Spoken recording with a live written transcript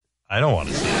I don't want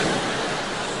to see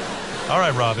it. All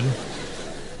right, Robin.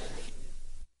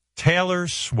 Taylor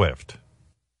Swift.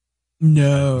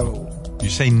 No. You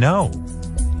say no.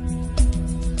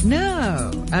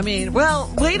 No. I mean,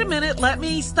 well, wait a minute. Let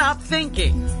me stop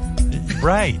thinking.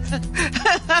 Right.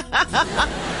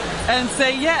 And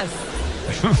say yes.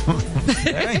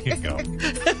 There you go.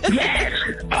 Yes.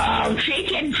 Oh, she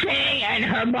can sing and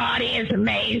her body is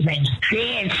amazing. She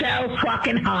is so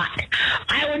fucking hot.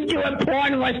 I would do a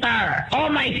porn with her. Oh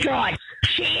my God.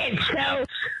 She is so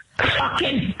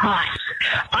fucking hot.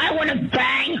 I want to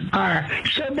bang her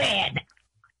so bad.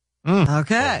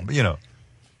 Okay. You know,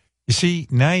 you see,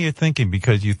 now you're thinking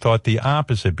because you thought the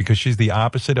opposite, because she's the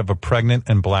opposite of a pregnant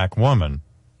and black woman.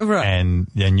 Right. And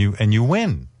you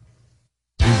win.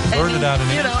 You blurted out an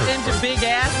you know, answer. into big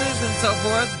asses and so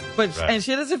forth, but Right. and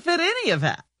she doesn't fit any of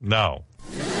that. No.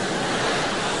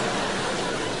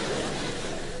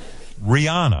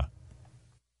 Rihanna.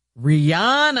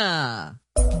 Rihanna.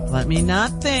 Let me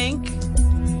not think.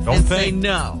 Don't and think. say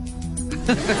no.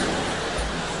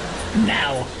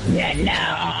 No. Yeah,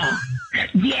 no.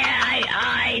 Yeah,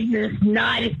 I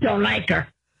just don't like her.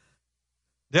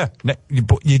 Yeah.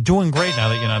 You're doing great now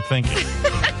that you're not thinking.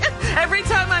 Every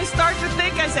time I start to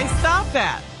think, I say, stop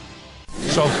that.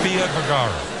 Sofia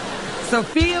Vergara.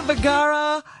 Sofia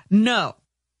Vergara, no.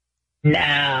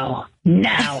 No,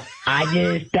 I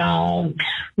just don't.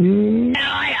 No,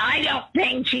 I don't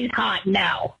think she's hot.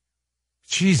 No.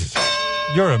 Jesus.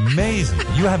 You're amazing.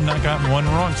 You have not gotten one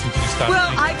wrong since you started Well,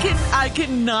 thinking. I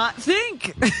cannot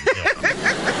think.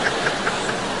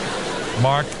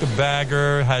 Mark the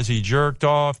Bagger, has he jerked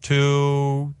off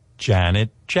to Janet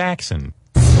Jackson?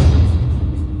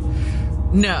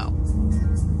 Yes. No.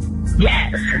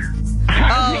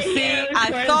 Oh, see,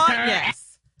 I thought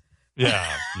yes. Yeah,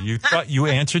 you thought you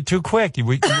answered too quick. You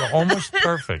were almost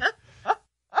perfect.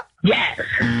 Yes.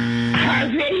 Her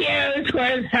videos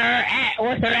with her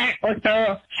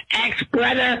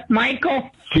ex-brother, Michael.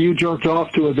 So you jerked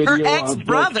off to a video of both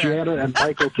ex-brother. Janet and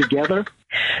Michael together?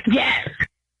 Yes.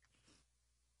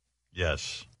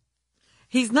 Yes.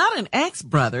 He's not an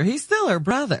ex-brother. He's still her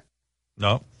brother.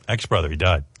 No, ex-brother, he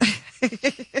died.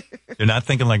 You're not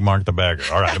thinking like Mark the Bagger.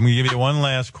 All right, I'm going to give you one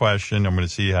last question. I'm going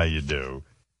to see how you do,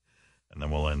 and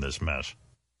then we'll end this mess.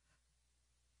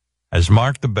 Has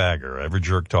Mark the Bagger ever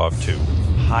jerked off to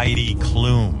Heidi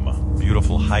Klum?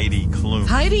 Beautiful Heidi Klum.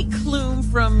 Heidi Klum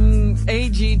from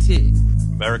AGT.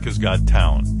 America's Got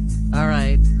Talent. All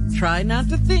right. Try not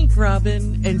to think,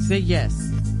 Robin, and say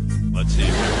yes. Let's see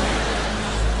if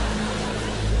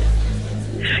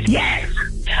Yes.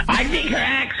 I think her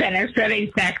accent is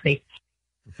pretty sexy.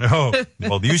 Oh,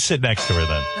 well, you sit next to her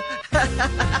then.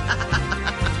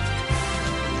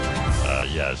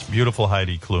 Yes, beautiful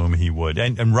Heidi Klum, he would.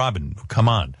 And Robin, come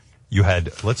on. You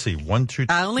had, let's see, 1, 2,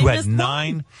 I only you had missed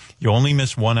 9. one. You only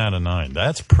missed 1 out of 9.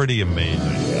 That's pretty amazing.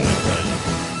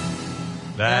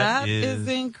 That is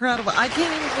incredible. I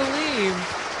can't even believe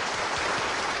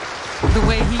the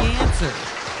way he answered.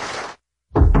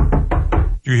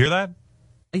 Do you hear that?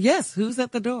 Yes, who's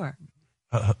at the door?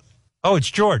 Oh, it's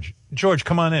George. George,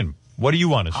 come on in. What do you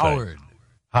want to say? Howard.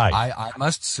 Hi. I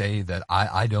must say that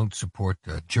I don't support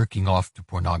jerking off to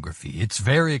pornography. It's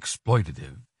very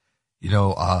exploitative. You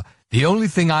know, the only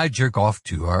thing I jerk off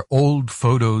to are old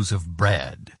photos of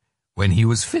Brad when he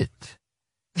was fit.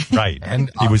 Right. And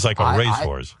he was like a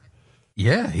racehorse.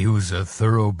 Yeah, he was a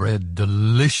thoroughbred,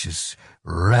 delicious,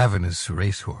 ravenous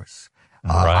racehorse.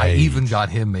 Right. I even got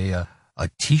him a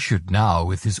T-shirt now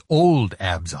with his old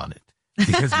abs on it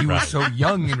because he was so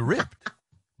young and ripped.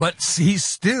 But he's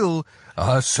still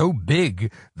so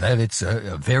big that it's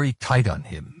very tight on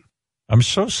him. I'm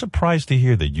so surprised to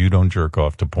hear that you don't jerk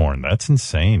off to porn. That's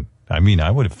insane. I mean, I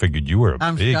would have figured you were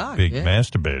a big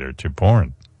masturbator to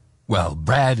porn. Well,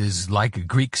 Brad is like a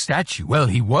Greek statue. Well,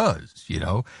 he was, you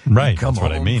know. Right, He'd come that's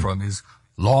what I home mean. from his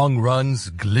long runs,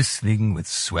 glistening with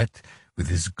sweat, with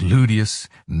his gluteus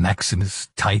maximus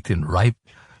tight and ripe,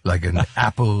 like an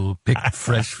apple picked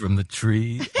fresh from the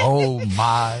tree. Oh,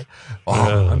 my.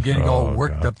 Oh, I'm getting all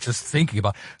worked up just thinking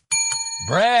about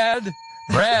Brad,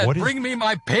 bring me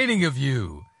my painting of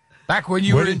you back when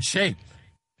you were in shape.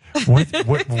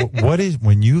 What is,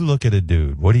 when you look at a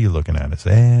dude, what are you looking at? His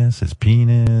ass, his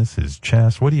penis, his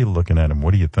chest? What are you looking at him?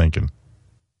 What are you thinking?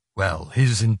 Well,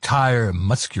 his entire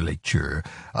musculature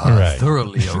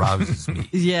thoroughly arouses me.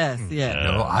 Yes. You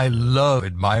know, I love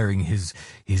admiring his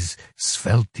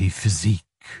svelte physique.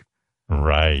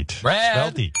 Right.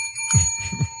 Brad, Svelte.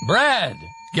 Brad,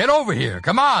 get over here.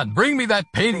 Come on, bring me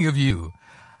that painting of you.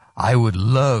 I would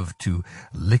love to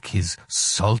lick his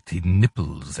salty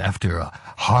nipples after a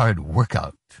hard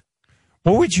workout.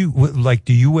 What would you like?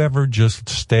 Do you ever just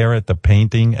stare at the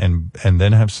painting and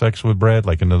then have sex with Brad?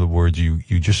 Like, in other words, you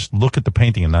just look at the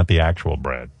painting and not the actual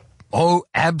Brad. Oh,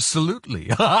 absolutely.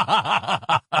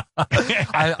 I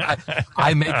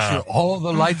make sure all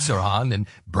the lights are on, and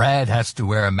Brad has to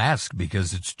wear a mask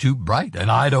because it's too bright, and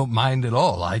I don't mind at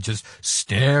all. I just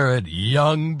stare at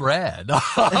young Brad. That's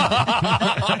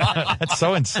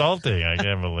so insulting. I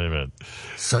can't believe it.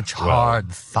 Such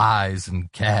hard thighs and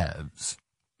calves.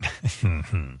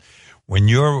 When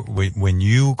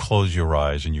you close your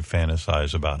eyes and you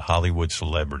fantasize about Hollywood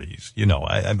celebrities, you know,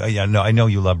 I know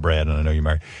you love Brad and I know you're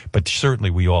married, but certainly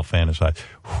we all fantasize.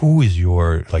 Who's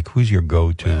your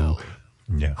go-to? Well,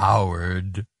 yeah.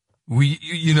 Howard.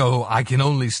 I can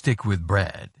only stick with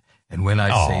Brad. And when I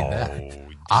say that,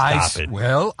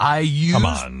 I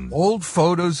use old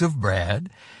photos of Brad.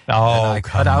 Oh,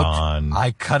 and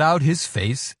I cut out his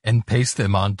face and paste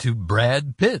them onto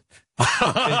Brad Pitt.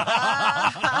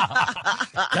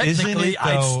 Technically,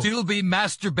 I'd still be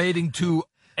masturbating to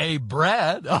a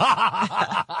Brad.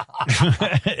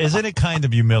 Isn't it kind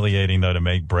of humiliating, though, to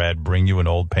make Brad bring you an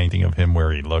old painting of him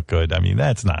where he looked good? I mean,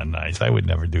 that's not nice. I would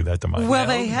never do that to my Well,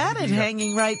 they had it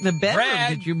hanging right in the bedroom.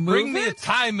 Brad, did you move bring me a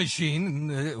time machine,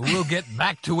 and we'll get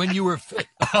back to when you were fit.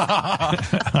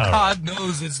 God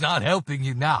knows it's not helping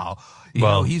you now. You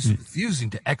know, he's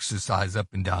refusing to exercise up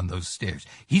and down those stairs.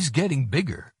 He's getting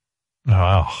bigger.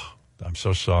 Oh, I'm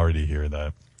so sorry to hear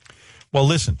that. Well,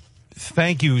 listen,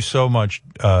 thank you so much,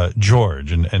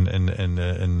 George, and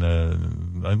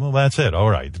well, that's it. All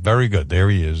right, very good. There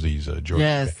he is. He's George.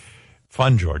 Yes,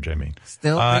 fun George. I mean,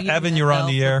 still. Evan, you're on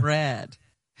the air. Brad,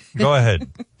 go ahead.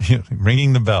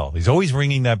 Ringing the bell. He's always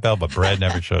ringing that bell, but Brad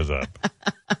never shows up.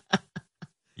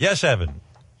 Yes, Evan.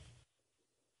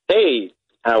 Hey,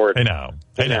 Howard. Hey now.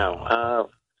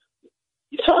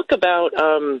 You talk about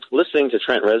listening to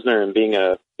Trent Reznor and being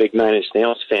a big Nine Inch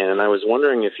Nails fan, and I was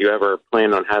wondering if you ever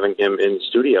plan on having him in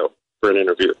studio for an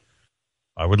interview.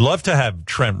 I would love to have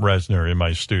Trent Reznor in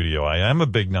my studio. I am a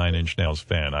big Nine Inch Nails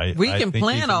fan. We can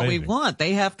plan all we want.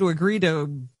 They have to agree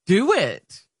to do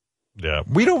it. Yeah,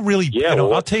 we don't really. Yeah,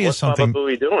 I'll tell you something. What's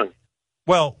Baba Booey doing?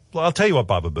 Well, I'll tell you what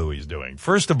Baba Booey's doing.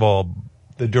 First of all,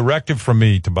 the directive from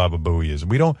me to Baba Booey is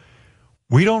we don't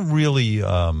really.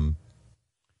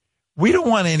 We don't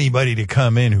want anybody to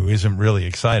come in who isn't really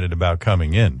excited about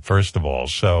coming in, first of all.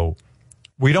 So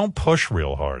we don't push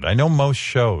real hard. I know most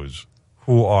shows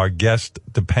who are guest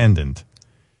dependent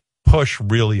push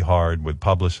really hard with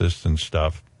publicists and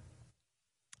stuff.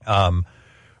 I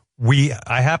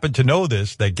happen to know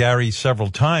this, that Gary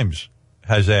several times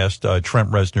has asked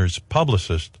Trent Reznor's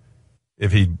publicist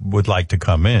if he would like to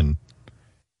come in.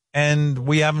 And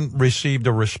we haven't received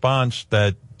a response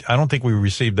that I don't think we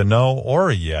received a no or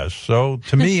a yes. So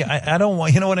to me, I don't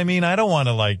want, you know what I mean? I don't want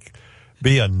to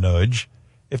be a nudge.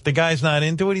 If the guy's not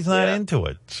into it, he's not into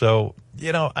it. So,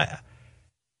 I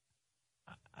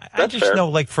just fair.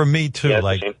 know, for me too,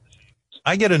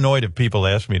 I get annoyed if people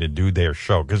ask me to do their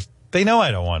show because they know I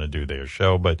don't want to do their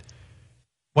show. But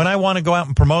when I want to go out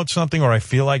and promote something or I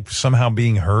feel like somehow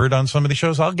being heard on some of these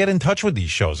shows, I'll get in touch with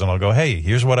these shows and I'll go, hey,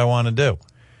 here's what I want to do.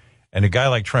 And a guy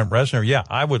like Trent Reznor, yeah,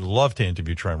 I would love to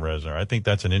interview Trent Reznor. I think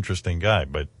that's an interesting guy,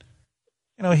 but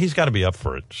he's got to be up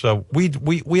for it. So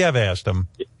we have asked him,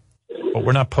 but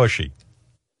we're not pushy.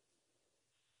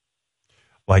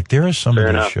 There are some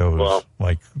of these shows,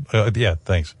 yeah,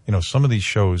 thanks. Some of these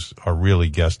shows are really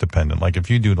guest dependent. Like if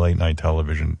you do late night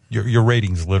television, your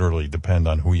ratings literally depend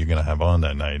on who you're going to have on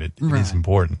that night. It is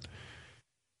important.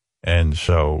 And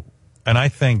so, and I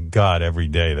thank God every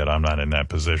day that I'm not in that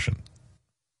position.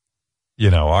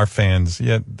 Our fans,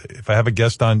 if I have a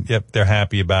guest on, they're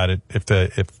happy about it.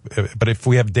 But if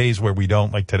we have days where we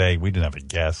don't, like today, we didn't have a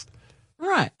guest.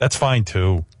 Right. That's fine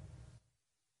too.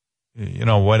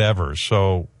 Whatever.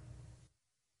 So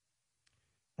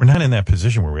we're not in that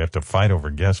position where we have to fight over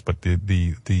guests, but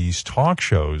these talk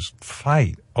shows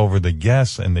fight over the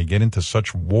guests and they get into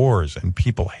such wars and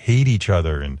people hate each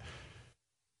other and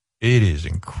it is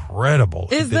incredible.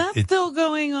 Is that still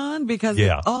going on? Because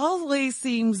yeah. It always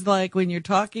seems like when you're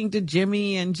talking to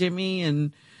Jimmy and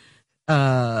Steve.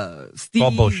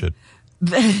 All bullshit.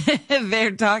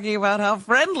 They're talking about how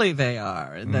friendly they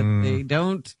are and that they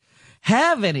don't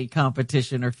have any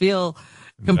competition or feel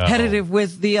competitive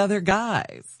with the other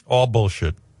guys. All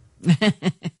bullshit.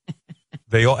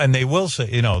 They will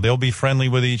say, they'll be friendly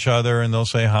with each other and they'll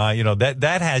say hi.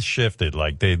 That has shifted.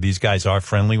 These guys are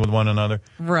friendly with one another.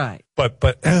 Right. But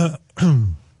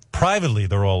privately,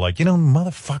 they're all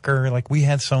motherfucker, we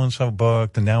had so-and-so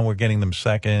booked and now we're getting them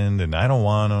second and I don't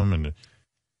want them. And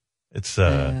it's,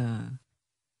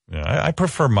 Yeah, I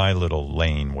prefer my little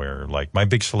lane where, like, my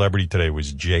big celebrity today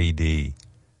was JD.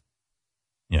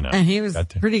 You know, and he was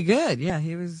pretty good. Yeah,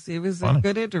 he was Funny. a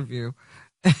good interview.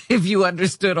 If you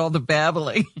understood all the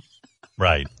babbling.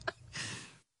 Right.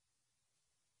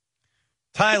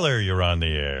 Tyler, you're on the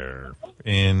air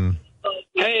in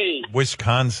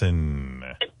Wisconsin.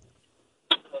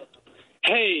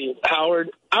 Hey,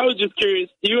 Howard. I was just curious,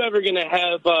 you ever going to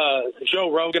have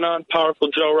Joe Rogan on, powerful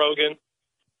Joe Rogan?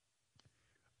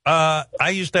 I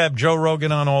used to have Joe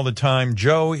Rogan on all the time.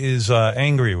 Joe is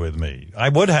angry with me. I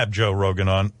would have Joe Rogan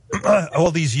on.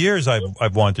 All these years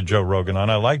I've wanted Joe Rogan on.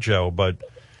 I like Joe, but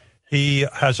he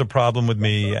has a problem with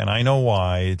me, and I know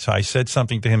why. I said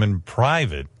something to him in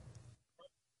private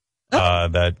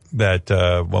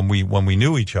that when we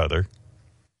knew each other,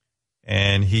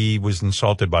 and he was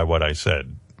insulted by what I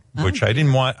said, which I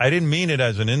didn't want. I didn't mean it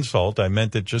as an insult. I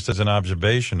meant it just as an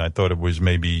observation. I thought it was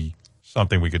maybe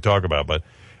something we could talk about, but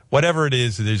whatever it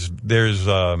is, there's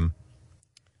I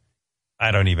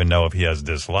don't even know if he has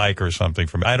dislike or something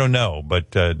from. I don't know,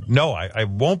 but no, I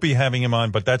won't be having him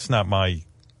on. But that's not my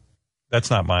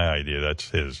idea. That's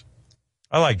his.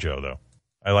 I like Joe though.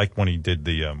 I like when he did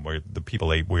the where the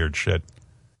people ate weird shit.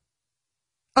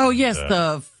 Oh yes,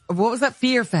 what was that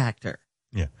Fear Factor?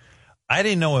 Yeah, I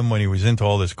didn't know him when he was into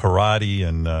all this karate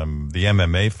and the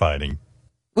MMA fighting.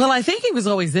 Well, I think he was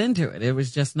always into it. It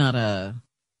was just not a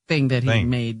thing that he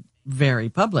made very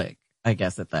public, I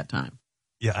guess, at that time.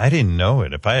 Yeah, I didn't know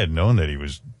it. If I had known that he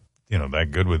was,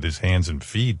 that good with his hands and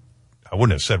feet, I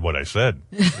wouldn't have said what I said.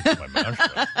 My mouth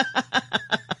shut.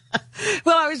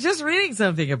 Well, I was just reading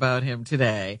something about him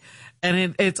today,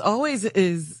 and it's always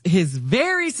his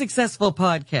very successful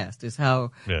podcast is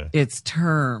how it's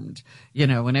termed.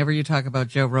 Whenever you talk about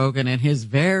Joe Rogan and his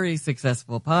very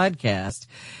successful podcast,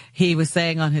 he was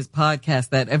saying on his podcast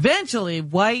that eventually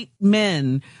white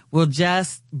men will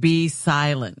just be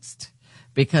silenced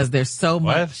because there's so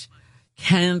much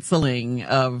canceling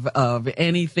of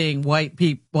anything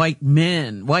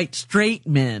white straight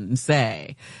men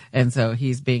say. And so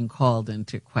he's being called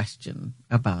into question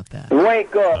about that.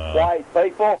 Wake up, white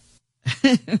people.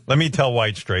 Let me tell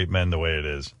white straight men the way it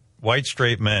is. White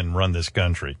straight men run this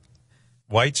country.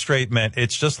 White straight men.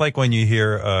 It's just like when you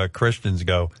hear Christians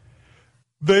go,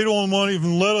 they don't want to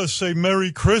even let us say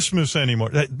Merry Christmas anymore.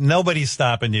 Nobody's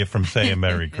stopping you from saying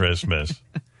Merry Christmas.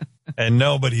 And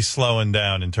nobody's slowing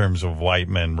down in terms of white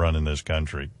men running this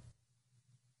country.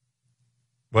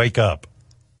 Wake up.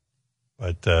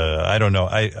 But I don't know.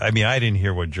 I mean, I didn't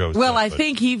hear what Joe said. Well, I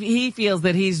think he feels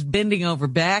that he's bending over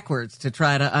backwards to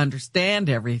try to understand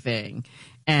everything.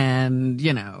 And,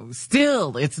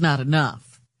 still it's not enough.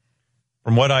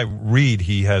 From what I read,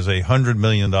 he has a $100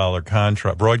 million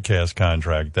broadcast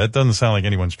contract. That doesn't sound like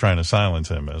anyone's trying to silence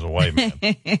him as a white man.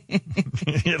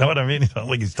 You know what I mean? It's not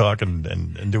like he's talking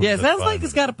and doing. Yeah, it sounds like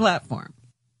he's got a platform.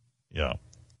 Yeah.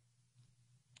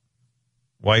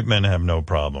 White men have no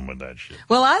problem with that shit.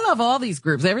 Well, I love all these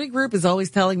groups. Every group is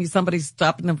always telling you somebody's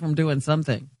stopping them from doing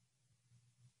something.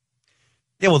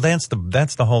 Yeah, well, that's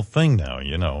the whole thing now,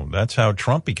 That's how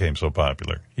Trump became so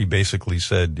popular. He basically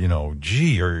said,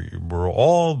 gee, we're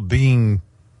all being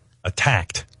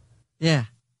attacked. Yeah.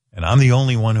 And I'm the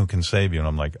only one who can save you. And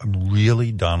I'm like,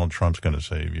 really? Donald Trump's going to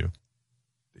save you?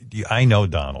 I know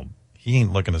Donald. He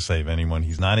ain't looking to save anyone.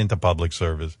 He's not into public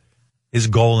service. His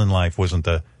goal in life wasn't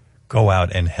to go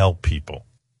out and help people.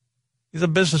 He's a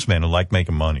businessman who liked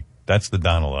making money. That's the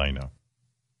Donald I know.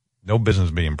 No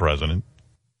business being president.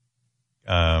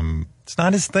 It's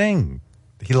not his thing.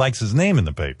 He likes his name in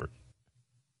the paper.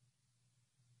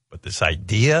 But this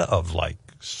idea of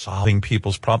solving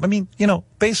people's problems,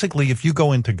 basically if you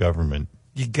go into government,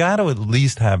 you got to at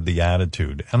least have the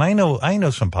attitude. And I know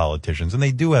some politicians and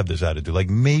they do have this attitude. Like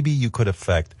maybe you could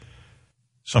affect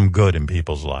some good in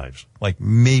people's lives. Like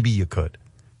maybe you could.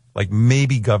 Like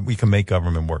maybe we can make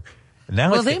government work.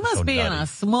 Now they must be in a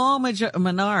small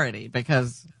minority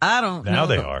because I don't know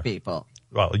those people.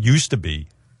 Well, it used to be,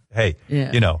 hey,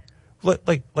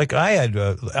 like I had,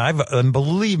 and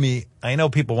believe me, I know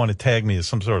people want to tag me as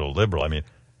some sort of liberal. I mean,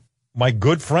 my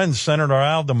good friend, Senator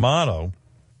Al D'Amato,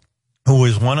 who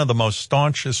is one of the most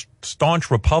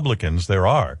staunch Republicans there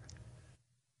are,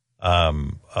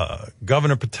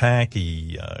 Governor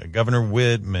Pataki, Governor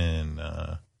Whitman,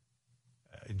 I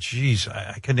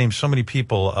could name so many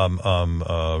people,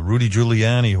 Rudy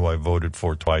Giuliani, who I voted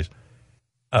for twice.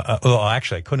 Well,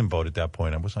 actually, I couldn't vote at that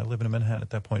point. Was I living in Manhattan at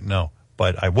that point? No,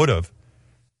 but I would have.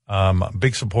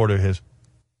 Big supporter of his.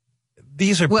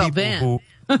 These are people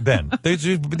who Ben.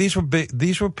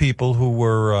 These were people who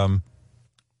were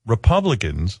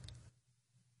Republicans,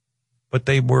 but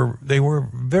they were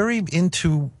very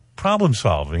into problem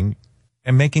solving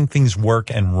and making things work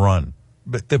and run.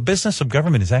 But the business of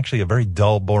government is actually a very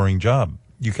dull, boring job.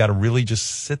 You got to really just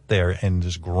sit there and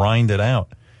just grind it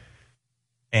out.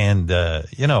 And,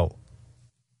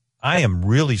 I am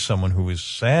really someone who is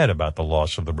sad about the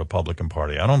loss of the Republican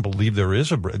Party. I don't believe there is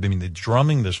they're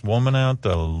drumming this woman out,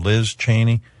 Liz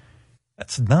Cheney.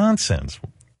 That's nonsense.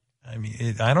 I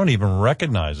mean, I don't even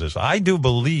recognize this. I do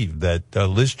believe that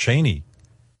Liz Cheney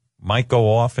might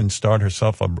go off and start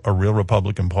herself a real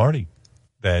Republican Party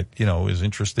that, is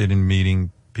interested in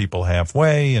meeting people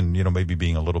halfway and, maybe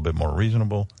being a little bit more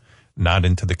reasonable, not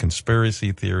into the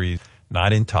conspiracy theories,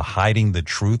 not into hiding the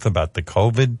truth about the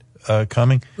COVID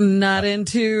coming. Not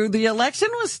into the election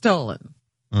was stolen.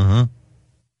 Mm-hmm.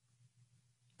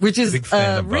 Which is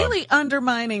really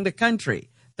undermining the country.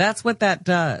 That's what that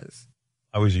does.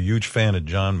 I was a huge fan of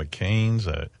John McCain's.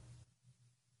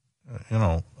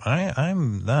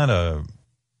 I'm not a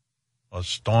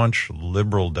staunch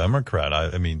liberal Democrat.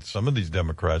 I mean, some of these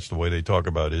Democrats, the way they talk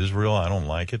about Israel, I don't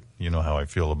like it. You know how I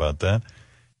feel about that.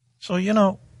 So,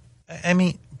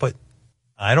 but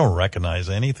I don't recognize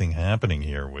anything happening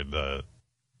here with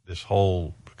this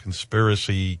whole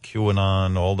conspiracy,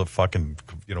 QAnon, all the fucking,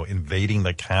 invading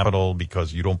the Capitol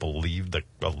because you don't believe the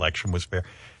election was fair.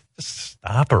 Just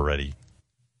stop already.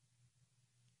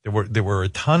 There were a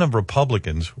ton of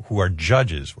Republicans who are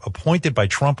judges appointed by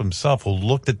Trump himself who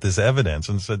looked at this evidence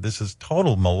and said, this is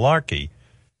total malarkey.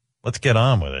 Let's get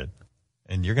on with it.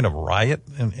 And you're going to riot?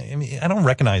 And I don't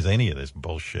recognize any of this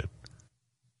bullshit.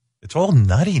 It's all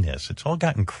nuttiness. It's all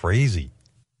gotten crazy.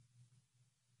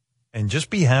 And just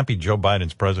be happy Joe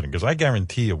Biden's president, because I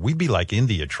guarantee you we'd be like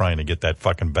India trying to get that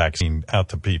fucking vaccine out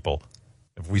to people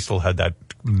if we still had that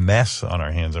mess on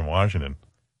our hands in Washington.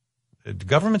 The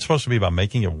government's supposed to be about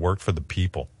making it work for the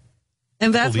people.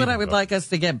 And that's what I would like us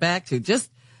to get back to.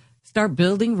 Just start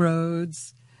building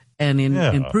roads and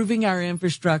improving our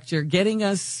infrastructure, getting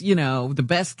us, the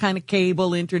best kind of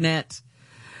cable, internet,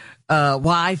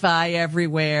 Wi-Fi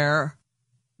everywhere.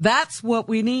 That's what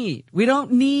we need. We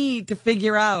don't need to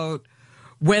figure out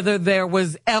whether there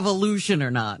was evolution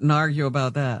or not and argue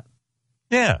about that.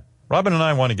 Yeah. Robin and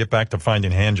I want to get back to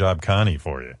finding Handjob Connie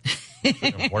for you.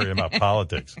 Don't worry about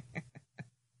politics. I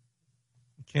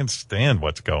can't stand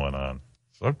what's going on.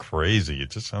 So crazy. It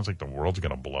just sounds like the world's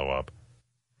going to blow up.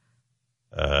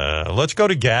 Let's go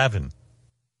to Gavin.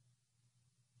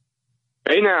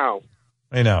 Hey now.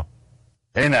 Hey now.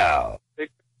 Hey now. Hey,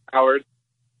 Howard.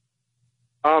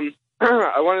 I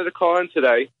wanted to call in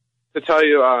today to tell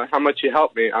you how much you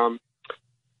helped me.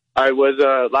 I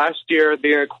was last year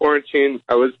being in quarantine.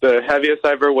 I was the heaviest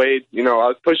I ever weighed. I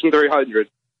was pushing 300.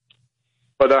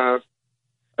 But I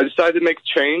decided to make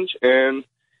a change, and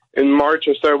in March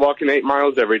I started walking 8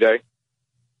 miles every day.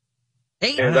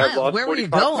 8 and miles? I've lost Where were you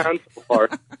 45 going? pounds so far.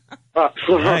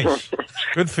 Nice.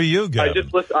 Good for you, Gavin.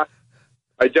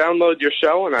 I download your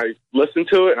show and I listen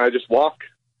to it and I just walk.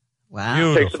 Wow.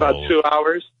 Beautiful. It takes about 2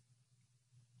 hours.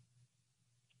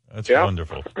 That's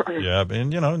wonderful. Yeah,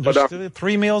 and just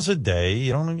 3 meals a day.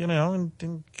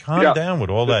 And calm down with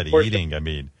all that eating. I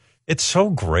mean, it's so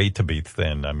great to be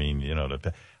thin. I mean,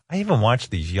 I even watch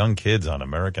these young kids on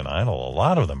American Idol. A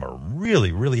lot of them are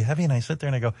really, really heavy, and I sit there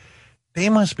and I go, they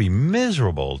must be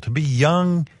miserable to be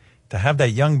young, to have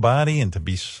that young body, and to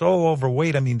be so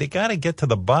overweight. I mean, they got to get to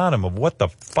the bottom of what the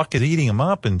fuck is eating them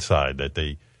up inside that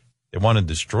they want to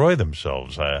destroy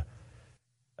themselves.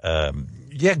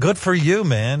 Yeah, good for you,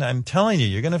 man. I'm telling you,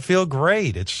 you're going to feel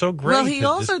great. It's so great. Well, he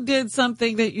also did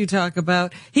something that you talk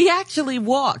about. He actually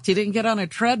walked. He didn't get on a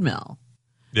treadmill.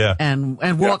 Yeah.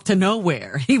 And walk to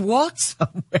nowhere. He walked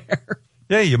somewhere.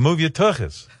 Yeah, you move your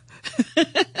tuchus.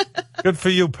 Good for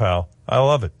you, pal. I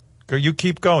love it. You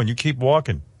keep going. You keep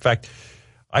walking. In fact,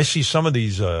 I see some of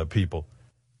these people.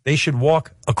 They should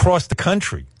walk across the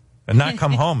country and not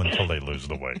come home until they lose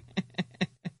the weight.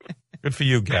 Good for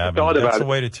you, Gavin. That's the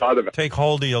way to take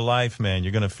hold of your life, man.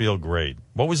 You're going to feel great.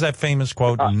 What was that famous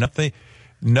quote?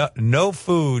 No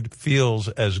food feels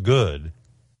as good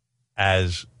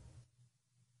as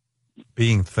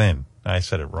being thin. I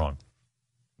said it wrong.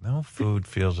 No food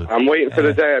feels as... I'm waiting for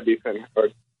the day I'd be thin.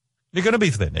 You're going to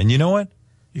be thin. And you know what?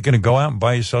 You're going to go out and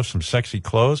buy yourself some sexy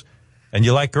clothes. And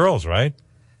you like girls, right?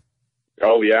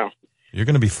 Oh, yeah. You're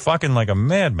going to be fucking like a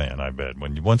madman, I bet,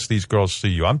 once these girls see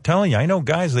you. I'm telling you, I know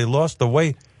guys, they lost the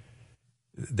weight.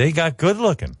 They got good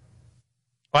looking.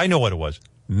 I know what it was.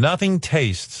 Nothing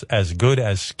tastes as good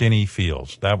as skinny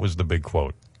feels. That was the big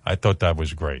quote. I thought that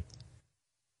was great.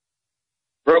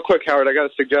 Real quick, Howard, I got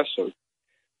a suggestion.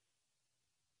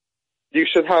 You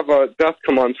should have Beth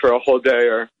come on for a whole day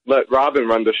or let Robin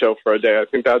run the show for a day. I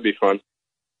think that'd be fun.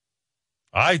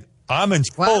 I'm in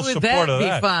Why full would support that of be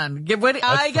that. fun?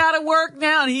 I got to work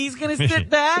now, and he's going to sit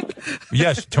back?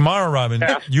 Yes, tomorrow, Robin,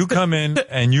 you come in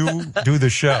and you do the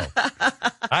show.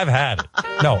 I've had it.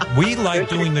 No, we like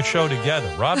doing the show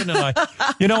together. Robin and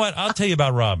I. You know what? I'll tell you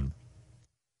about Robin.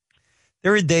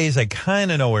 There are days I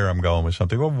kind of know where I'm going with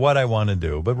something or what I want to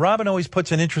do, but Robin always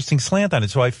puts an interesting slant on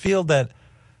it. So I feel that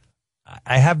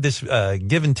I have this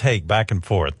give and take back and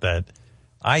forth that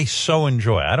I so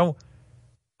enjoy.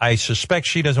 I suspect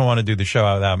she doesn't want to do the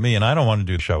show without me, and I don't want to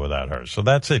do the show without her. So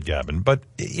that's it, Gavin. But,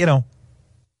 you know,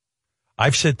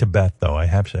 I've said to Beth, though, I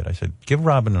said, give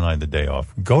Robin and I the day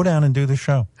off. Go down and do the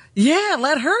show. Yeah,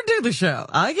 let her do the show.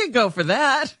 I can go for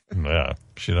that. Yeah,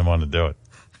 she didn't want to do it.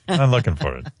 I'm looking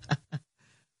for it.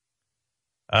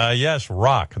 Yes,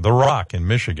 The Rock in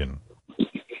Michigan.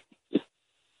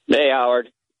 Hey, Howard.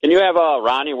 Can you have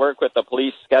Ronnie work with a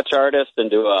police sketch artist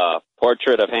and do a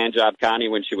portrait of Handjob Connie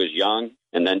when she was young,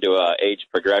 and then do a age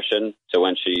progression to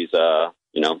when she's,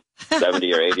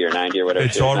 70 or 80 or 90 or whatever?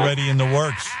 It's already in the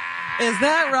works. Is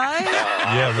that right?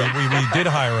 Yeah, we did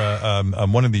hire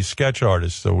one of these sketch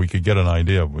artists so we could get an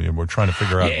idea. We're trying to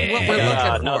figure out what we're looking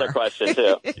for. Another question,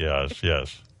 too.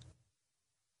 Yes.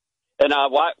 And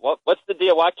what's the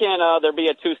deal? Why can't there be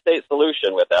a two-state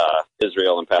solution with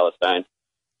Israel and Palestine?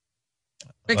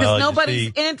 Because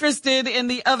nobody's interested in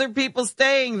the other people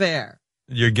staying there.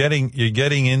 You're getting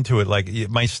into it. Like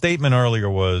my statement earlier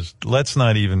was, let's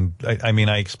not even. I mean,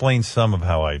 I explained some of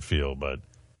how I feel, but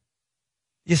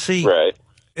you see, right?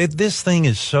 This thing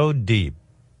is so deep.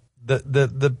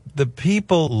 The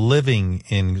people living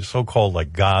in so-called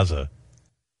like Gaza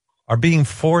are being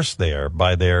forced there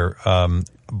by their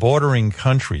bordering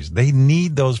countries. They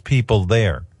need those people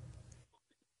there.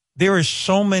 There are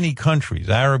so many countries,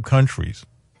 Arab countries,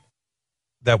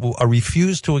 that will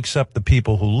refuse to accept the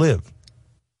people who live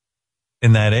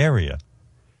in that area.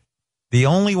 The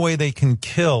only way they can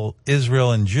kill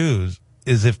Israel and Jews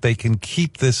is if they can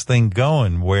keep this thing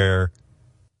going where,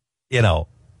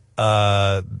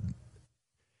 I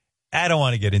don't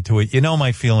want to get into it. You know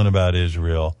my feeling about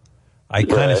Israel. I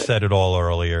kind of said it all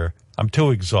earlier. I'm too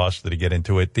exhausted to get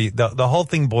into it. The whole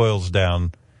thing boils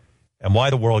down, and why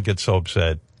the world gets so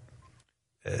upset.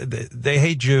 They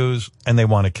hate Jews, and they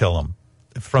want to kill them.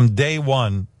 From day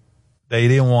one, they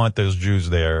didn't want those Jews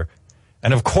there.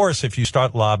 And, of course, if you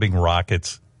start lobbing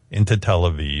rockets into Tel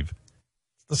Aviv,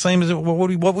 it's the same as what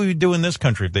would we do in this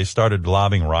country if they started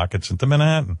lobbing rockets into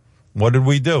Manhattan? What did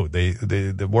we do?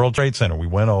 The World Trade Center, we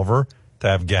went over to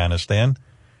Afghanistan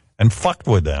and fucked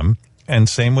with them, and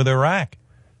same with Iraq.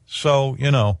 So,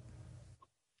 in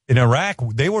Iraq,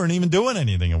 they weren't even doing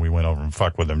anything, and we went over and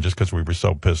fucked with them just because we were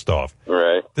so pissed off.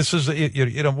 Right. This is,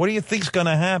 what do you think's going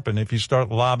to happen if you start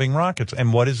lobbing rockets?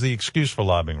 And what is the excuse for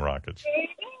lobbing rockets?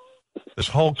 This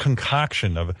whole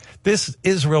concoction of this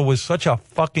Israel was such a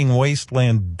fucking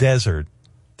wasteland desert.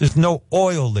 There's no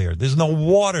oil there. There's no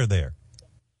water there.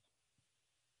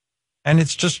 And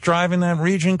it's just driving that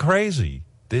region crazy.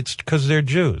 It's because they're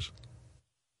Jews.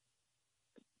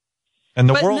 And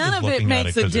the world none is of looking it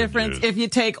makes at it a difference if you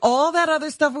take all that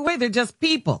other stuff away. They're just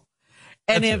people.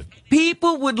 And if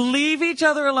people would leave each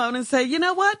other alone and say, you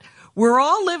know what? We're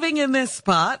all living in this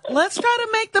spot. Let's try to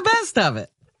make the best of it.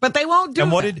 But they won't do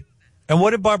that. And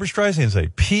what did Barbara Streisand say?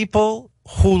 People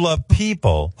who love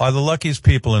people are the luckiest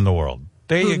people in the world.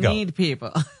 There you go. Who need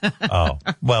people. Oh,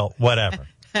 well, whatever.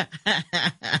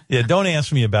 Yeah, don't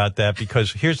ask me about that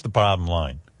because here's the bottom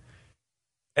line.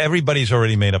 Everybody's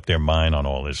already made up their mind on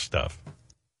all this stuff.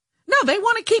 No, they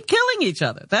want to keep killing each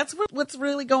other. That's what's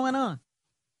really going on.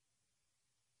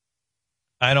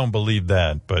 I don't believe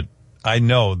that, but I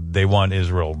know they want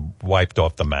Israel wiped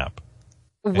off the map.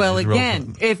 Well,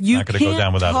 again, if you can't go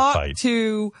down without talk a fight.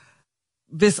 to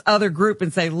this other group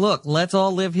and say, look, let's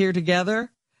all live here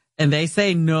together, and they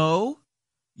say, no,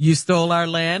 you stole our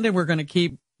land and we're going to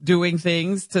keep doing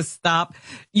things to stop,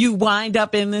 you wind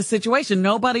up in this situation.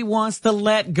 Nobody wants to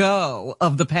let go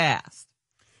of the past.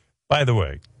 By the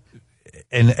way,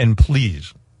 and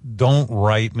please, don't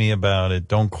write me about it.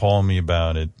 Don't call me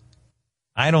about it.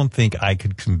 I don't think I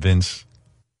could convince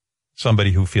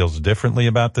somebody who feels differently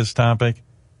about this topic.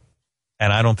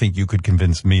 And I don't think you could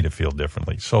convince me to feel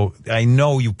differently. So I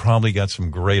know you probably got some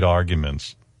great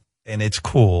arguments, and it's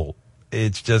cool.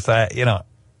 It's just, you're not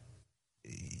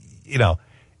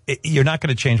going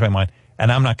to change my mind,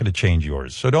 and I'm not going to change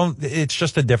yours. So it's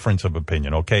just a difference of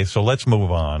opinion, okay? So let's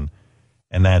move on,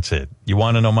 and that's it. You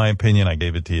want to know my opinion? I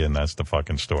gave it to you, and that's the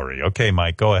fucking story. Okay,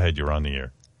 Mike, go ahead. You're on the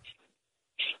air.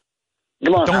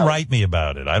 Come on, don't Howard. write me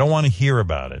about it. I don't want to hear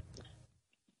about it.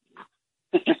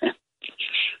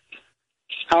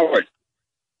 Howard.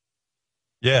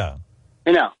 Yeah.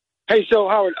 Hey, so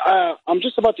Howard, I'm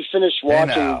just about to finish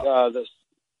watching this.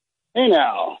 Hey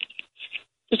now.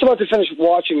 Just about to finish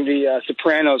watching The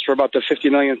Sopranos for about the 50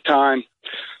 millionth time.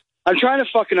 I'm trying to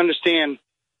fucking understand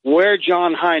where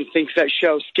John Hine thinks that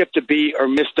show skipped a beat or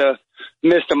missed a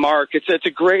mark. It's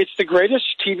the greatest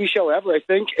TV show ever, I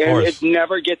think, and it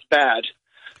never gets bad.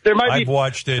 There might I've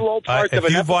watched it.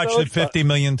 If you've watched it 50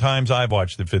 million times, I've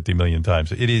watched it 50 million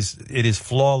times. It is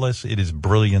flawless. It is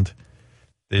brilliant.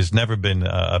 There's never been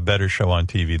a better show on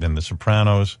TV than The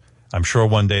Sopranos. I'm sure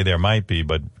one day there might be,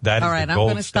 but that is the gold standard. All right, I'm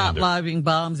going to stop lobbing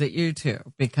bombs at you two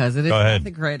because it is not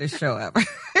the greatest show ever.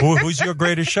 Who's your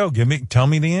greatest show? Tell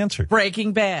me the answer.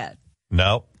 Breaking Bad.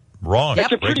 No, wrong.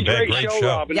 It's a pretty great show,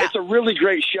 Robin. Yeah. It's a really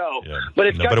great show, but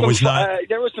it's got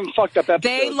there was some fucked up episodes.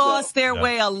 They lost their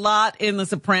way a lot in The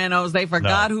Sopranos. They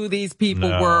forgot who these people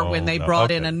were when they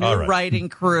brought in a new writing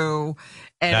crew,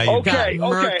 and it got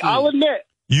murky. I'll admit.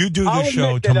 You do the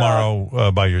show tomorrow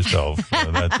by yourself.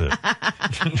 That's it.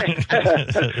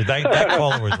 that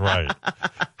caller was right.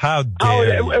 How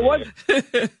dare you?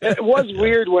 It was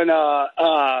weird when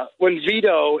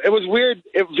Vito. It was weird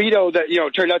if Vito that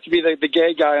turned out to be the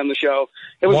gay guy on the show.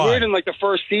 It was weird in like the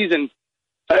first season.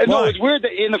 No, it was weird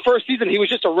that in the first season he was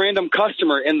just a random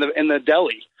customer in the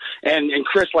deli, and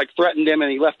Chris like threatened him and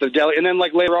he left the deli. And then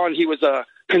like later on he was a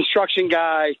construction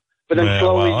guy. But then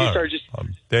slowly you start just...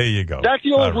 there you go. That's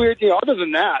the only weird thing. Other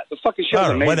than that, the fucking show's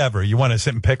amazing. Whatever. You want to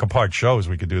sit and pick apart shows,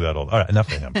 we could do that all right, enough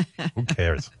of him. Who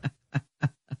cares?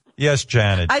 Yes,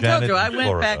 Janet. I told you, I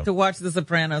went back to watch The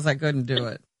Sopranos. I couldn't do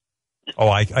it. Oh,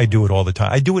 I do it all the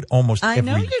time. I do it almost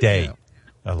every day. Do.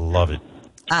 I love it.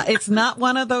 It's not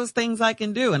one of those things I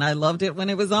can do, and I loved it when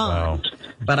it was on. Wow.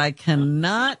 But I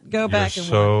cannot go back and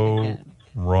watch it again.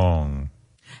 Wrong.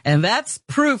 And that's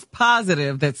proof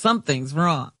positive that something's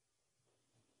wrong.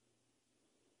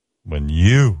 When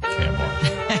you can't watch.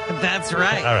 That's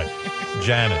right. All right.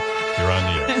 Janet, you're on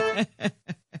the air.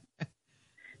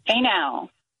 Hey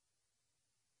now.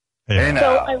 Hey now.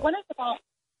 So I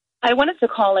wanted to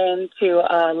call in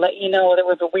to let you know there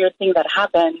was a weird thing that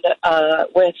happened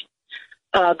with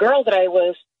a girl that I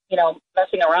was,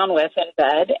 messing around with in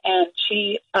bed, and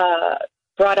she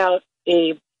brought out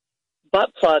a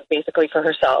butt plug basically for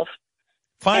herself.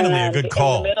 Finally, a good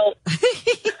call.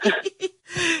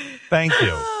 Thank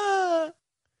you.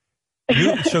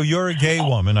 So you're a gay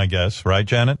woman, I guess, right,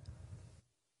 Janet?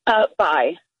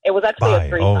 Bi. It was actually a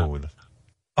threesome.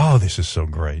 Oh, this is so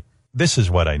great. This is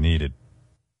what I needed.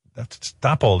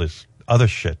 Stop all this other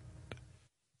shit.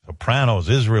 Sopranos,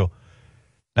 Israel.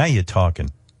 Now you're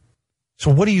talking. So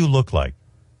what do you look like?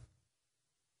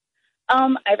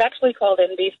 I've actually called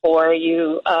in before.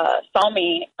 You saw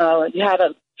me. You had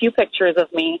a few pictures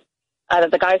of me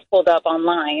that the guys pulled up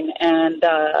online, and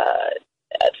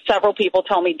several people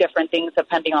tell me different things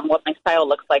depending on what my style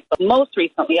looks like. But most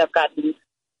recently, I've gotten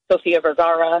Sofia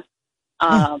Vergara.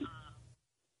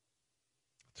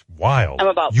 It's wild. I'm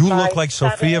about you look like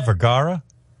Sofia Vergara?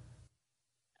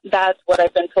 That's what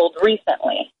I've been told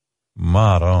recently.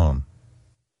 Maron.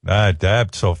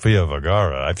 That Sofia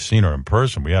Vergara, I've seen her in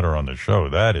person. We had her on the show.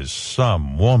 That is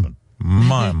some woman.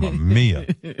 Mamma mia.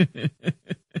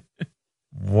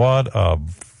 What a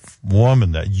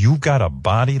woman that you got a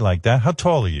body like that. How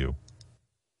tall are you?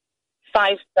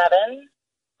 5'7",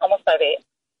 almost 5'8".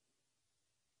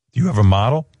 Do you ever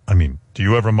model? Do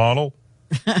you ever model?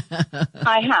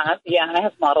 I have, yeah. I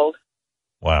have modeled.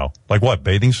 Wow. Like what,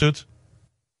 bathing suits?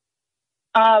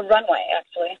 Runway,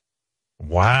 actually.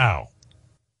 Wow.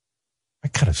 I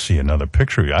gotta see another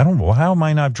picture of you. I don't know. How am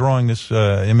I not drawing this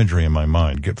imagery in my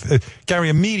mind? Gary,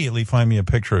 immediately find me a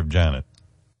picture of Janet.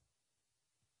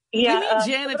 Yeah, you need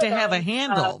Janet to have a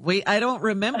handle. I don't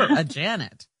remember a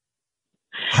Janet.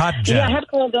 Hot Janet. Yeah, I had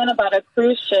called in about a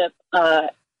cruise ship guy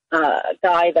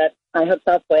that I hooked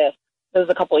up with. It was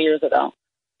a couple of years ago.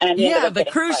 And the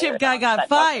cruise ship guy got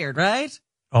fired, right?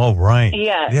 Oh, right.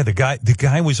 Yeah. The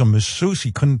guy was a masseuse.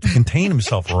 He couldn't contain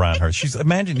himself around her.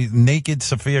 Imagine naked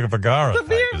Sofia Vergara.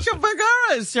 Sofia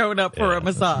Vergara is showing up for a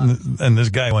massage. And this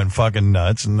guy went fucking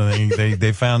nuts, and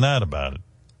they found out about it.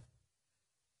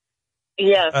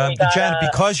 Yeah. Janet,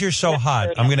 because you're so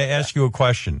hot, I'm going to ask you a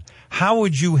question. How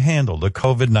would you handle the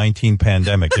COVID-19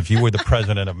 pandemic if you were the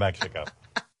president of Mexico?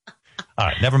 All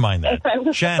right, never mind that.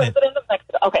 Janet. President of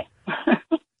Mexico. Okay.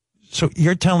 So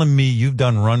you're telling me you've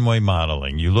done runway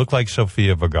modeling. You look like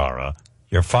Sofia Vergara.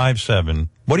 You're 5'7".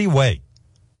 What do you weigh?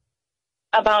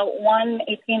 About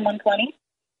 118, 120.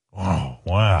 Oh,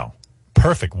 wow.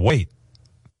 Perfect weight.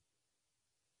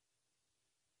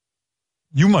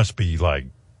 You must be like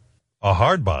a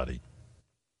hard body.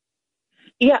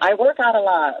 Yeah, I work out a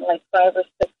lot, like 5 or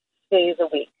 6 days a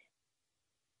week.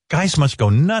 Guys must go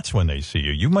nuts when they see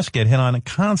you. You must get hit on it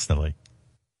constantly.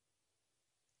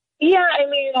 Yeah, I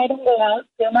mean, I don't go out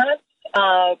too much,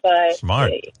 but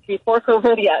Smart. Before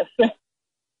COVID, yes.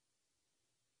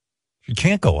 You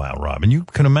can't go out, Robin. You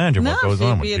can imagine what goes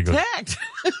on when she'd she be goes. attacked.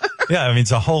 Yeah, I mean,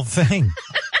 it's a whole thing.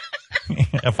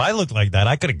 If I looked like that,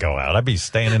 I could go out. I'd be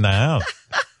staying in the house.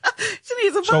 She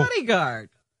needs a bodyguard.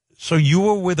 So you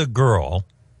were with a girl.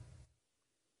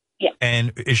 Yeah.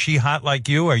 And is she hot like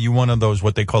you? Are you one of those,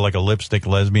 what they call like a lipstick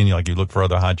lesbian? Like you look for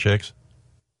other hot chicks?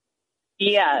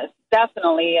 Yes,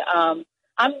 definitely. I'm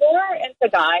more into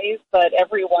guys, but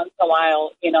every once in a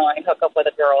while, I hook up with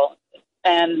a girl.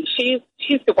 And she's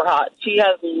super hot. She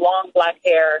has long black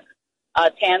hair,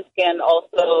 tan skin,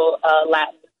 also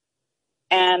Latin.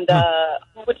 And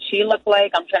who would she look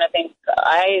like? I'm trying to think.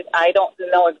 I don't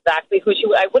know exactly who she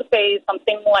would. I would say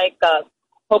something like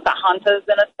Pocahontas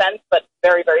in a sense, but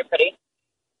very, very pretty.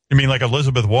 You mean like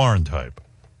Elizabeth Warren type?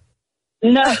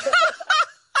 No.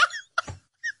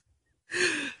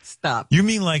 Stop. You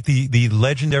mean like the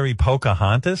legendary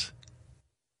Pocahontas?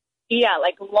 Yeah,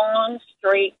 like long,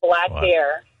 straight black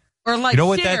hair. Or like you know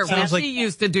what Cher, that sounds like? she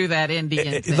used to do that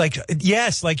Indian thing.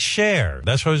 Like Cher.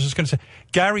 That's what I was just going to say.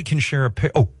 Gary can share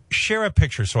share a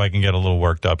picture so I can get a little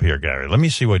worked up here, Gary. Let me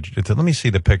see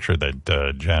the picture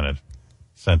that Janet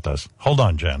sent us. Hold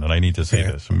on, Janet. I need to see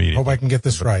this immediately. Hope I can get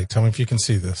this right. Tell me if you can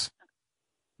see this.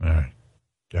 All right,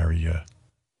 Gary.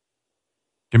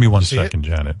 Give me 1 second,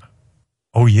 Janet.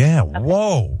 Oh yeah!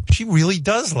 Whoa, she really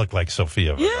does look like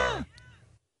Sofia Vergara. Yeah.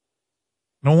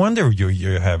 No wonder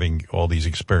you're having all these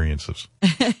experiences.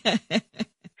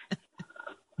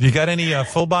 You got any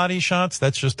full body shots?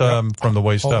 That's just from the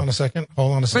waist up. Hold on a second.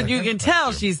 But you can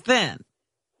tell she's thin.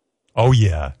 Oh,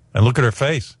 yeah. And look at her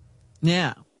face.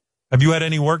 Yeah. Have you had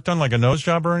any work done, like a nose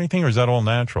job or anything, or is that all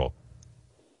natural?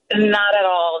 Not at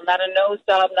all. Not a nose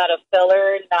job, not a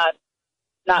filler,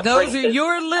 not Those braces. are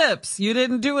your lips. You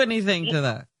didn't do anything to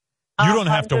that. You don't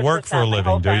have to work for a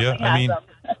living, do you? I mean,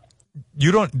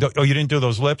 you don't. Oh, you didn't do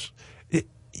those lips?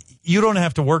 You don't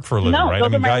have to work for a living, right? I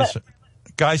mean,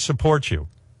 guys support you.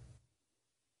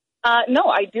 No,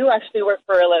 I do actually work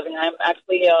for a living. I'm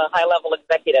actually a high-level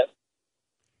executive.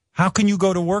 How can you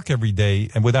go to work every day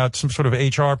and without some sort of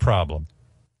HR problem?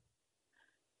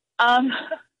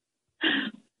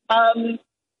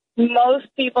 Most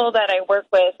people that I work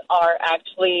with are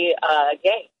actually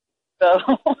gay. So.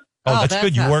 Oh, that's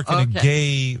good. You work in a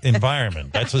gay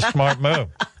environment. That's a smart move.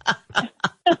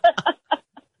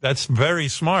 That's very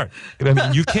smart. I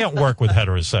mean, you can't work with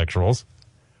heterosexuals.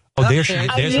 Oh, there's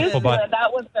a full body.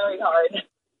 That was very hard.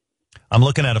 I'm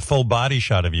looking at a full body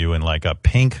shot of you in like a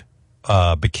pink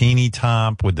bikini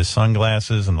top with the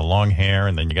sunglasses and the long hair,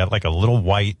 and then you got like a little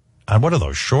white. What are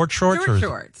those, shorts? Short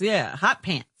shorts, yeah, hot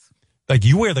pants. Like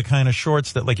you wear the kind of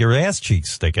shorts that like your ass cheeks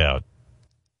stick out.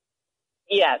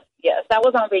 Yes. That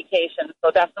was on vacation,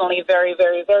 so definitely very,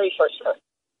 very, very short shorts.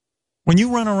 When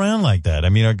you run around like that, I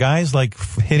mean, are guys like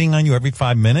hitting on you every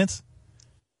 5 minutes?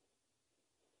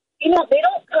 They don't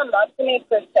come up to me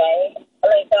per se.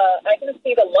 Like, I can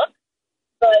see the look,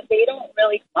 but they don't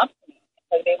really come up to me.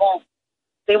 Like,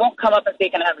 they won't come up and say,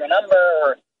 "Can I have your number?"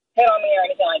 or hit on me or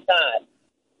anything like that.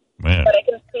 Man. But I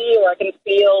can see or I can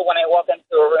feel when I walk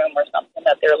into a room or something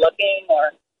that they're looking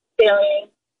or staring.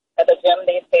 At the gym,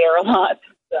 they stare a lot.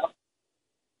 So.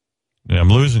 Yeah, I'm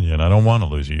losing you, and I don't want to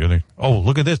lose you.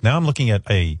 Look at this. Now I'm looking at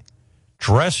a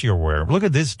dress you're wearing. Look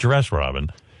at this dress,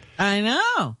 Robin. I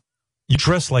know. You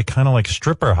dress like kind of like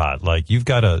stripper hot. Like you've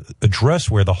got a dress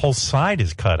where the whole side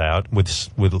is cut out with.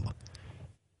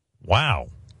 Wow.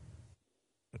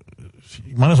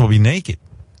 You might as well be naked.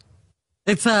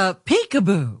 It's a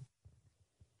peekaboo.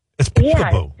 It's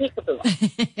peekaboo. Yeah,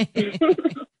 it's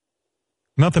peekaboo.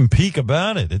 Nothing peak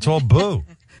about it. It's all boo.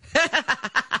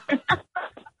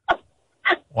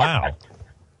 Wow.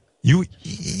 You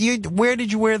where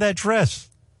did you wear that dress?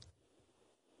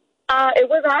 It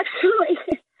was actually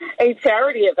a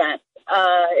charity event.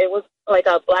 It was like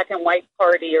a black and white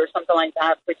party or something like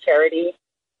that for charity.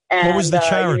 And, what was the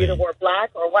charity? You either wore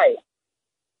black or white.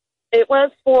 It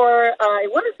was for, I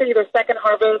want to say either Second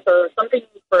Harvest or something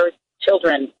for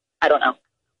children. I don't know.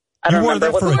 You wore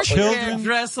that for children? You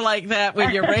dress like that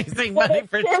when you're raising money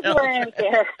for children.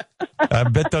 I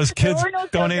bet those kids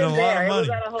donate a lot of money. It was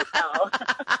at a hotel.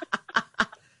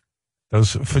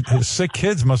 Those sick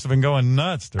kids must have been going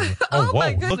nuts. Oh,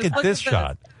 whoa, goodness, look at this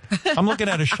shot. I'm looking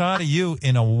at a shot of you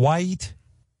in a white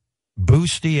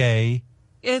bustier.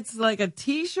 It's like a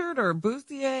T-shirt or a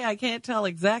bustier. I can't tell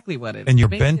exactly what it is. And you're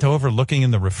bent over looking in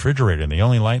the refrigerator, and the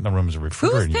only light in the room is a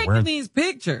refrigerator. Who's taking these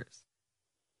pictures?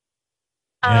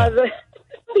 Yeah.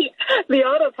 The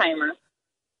auto timer.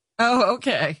 Oh,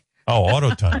 okay. Oh,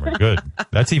 auto timer. Good.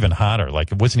 That's even hotter.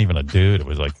 Like, it wasn't even a dude. It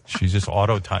was like, she's just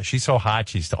auto time. She's so hot,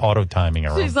 she's auto timing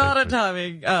her She's own auto pictures.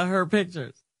 timing her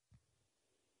pictures.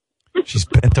 She's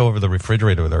bent over the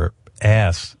refrigerator with her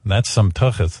ass. That's some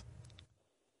tuchus.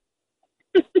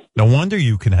 No wonder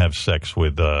you can have sex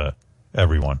with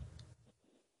everyone.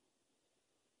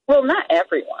 Well, not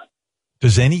everyone.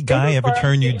 Does any guy ever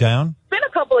turn you down? It's been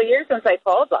a couple of years since I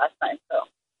called last time, so.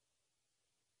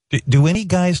 Do any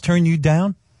guys turn you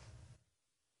down?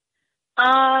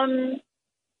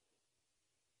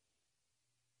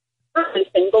 Really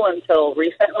single until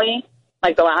recently,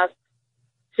 like the last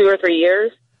 2 or 3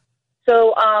 years.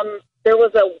 So there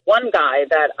was one guy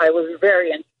that I was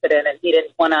very interested in, and he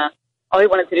didn't want to. All he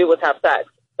wanted to do was have sex.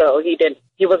 So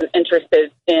he wasn't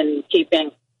interested in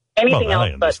keeping anything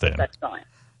else but the sex going.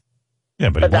 Yeah,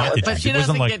 but she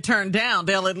doesn't get turned down.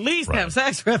 They'll at least have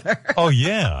sex with her. Oh,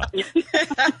 yeah.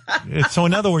 So,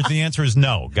 in other words, the answer is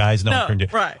no. Guys don't turn you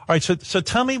down. Right. All right, so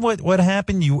tell me what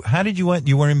happened. How did you went?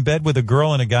 You were in bed with a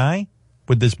girl and a guy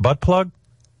with this butt plug?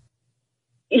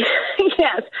 Yes.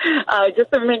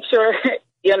 Just to make sure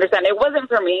you understand. It wasn't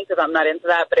for me because I'm not into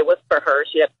that, but it was for her.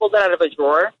 She had pulled it out of a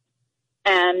drawer,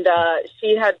 and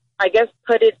she had, I guess,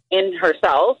 put it in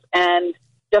herself, and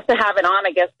just to have it on,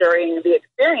 I guess, during the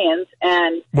experience.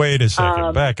 And wait a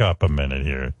second, back up a minute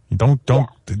here. Don't.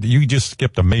 You just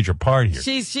skipped a major part here.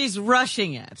 She's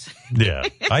rushing it. Yeah,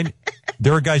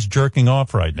 there are guys jerking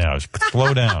off right now.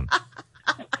 Slow down.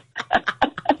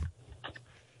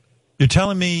 You're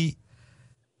telling me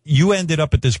you ended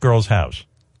up at this girl's house?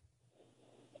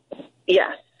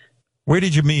 Yes. Where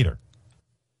did you meet her?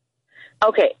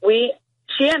 Okay,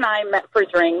 she and I met for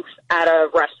drinks at a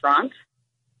restaurant.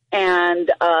 And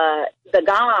the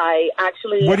guy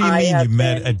actually... What do you mean you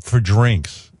met for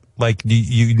drinks? Like,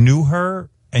 you knew her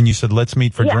and you said, let's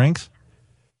meet for drinks?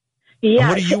 Yeah,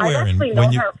 what are you wearing? I've actually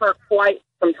known her for quite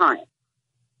some time.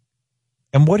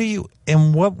 And what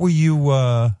were you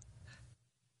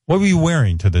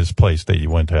wearing to this place that you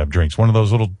went to have drinks? One of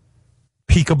those little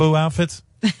peekaboo outfits?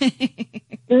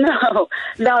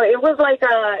 No, it was like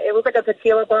a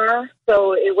tequila bar,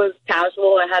 so it was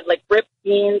casual. It had like ripped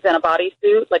jeans and a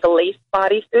bodysuit, like a lace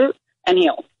bodysuit, and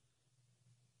heels.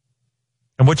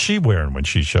 And what's she wearing when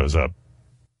she shows up?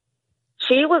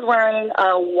 She was wearing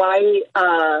a white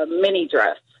mini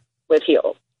dress with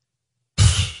heels.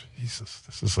 Jesus,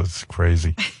 this is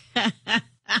crazy.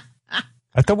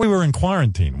 I thought we were in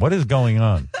quarantine. What is going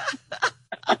on?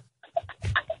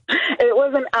 It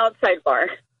was an outside bar.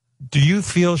 Do you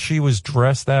feel she was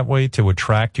dressed that way to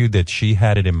attract you, that she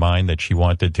had it in mind that she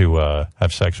wanted to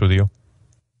have sex with you?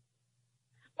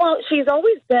 Well, she's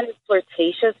always been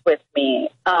flirtatious with me,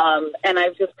 and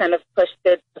I've just kind of pushed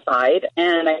it aside,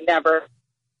 and I never...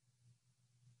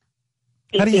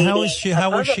 How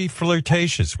was she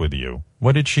flirtatious with you?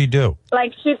 What did she do?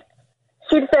 Like, she'd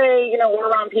say, we're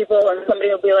around people, and somebody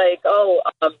will be like,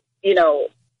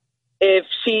 if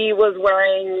she was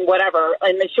wearing whatever,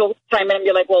 and then she'll chime in and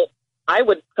be like, well, I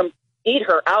would eat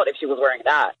her out if she was wearing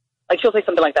that. Like, she'll say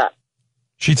something like that.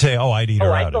 She'd say, oh, I'd eat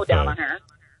her out. I'd go down on her.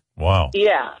 Wow.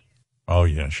 Yeah. Oh,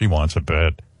 yeah, she wants a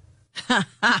bed.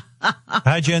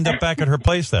 How'd you end up back at her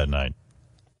place that night?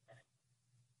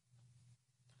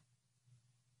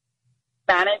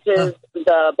 Manages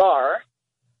the bar,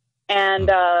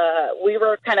 and we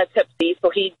were kind of tipsy,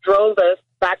 so he drove us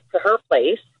back to her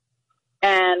place.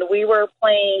 And we were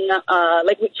playing,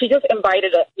 she just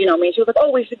invited us, me. She was like, oh,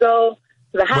 we should go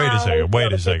to the house.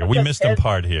 Wait a second. We missed a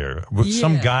part here. Yeah.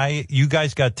 Some guy, you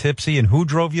guys got tipsy, and who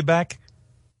drove you back?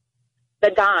 The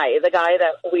guy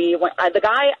that we went, I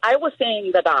was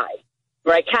saying the guy,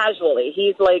 right, casually.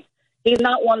 He's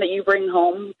not one that you bring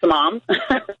home to mom.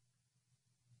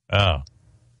 Oh.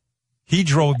 He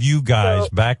drove you guys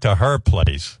back to her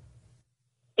place.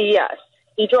 Yes.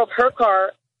 He drove her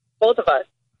car, both of us,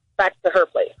 back to her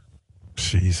place.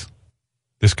 Jeez.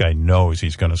 This guy knows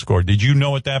he's going to score. Did you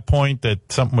know at that point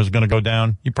that something was going to go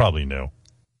down? You probably knew.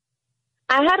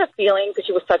 I had a feeling because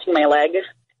she was touching my leg.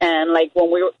 And,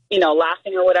 when we were,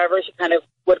 laughing or whatever, she kind of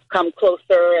would come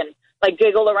closer and,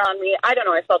 giggle around me. I don't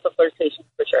know. I felt the flirtation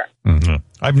for sure. Mm-hmm.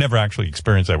 I've never actually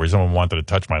experienced that where someone wanted to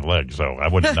touch my leg, so I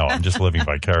wouldn't know. I'm just living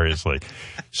vicariously.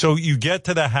 So you get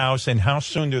to the house, and how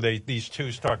soon do these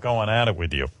two start going at it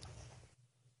with you?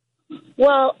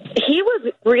 Well, he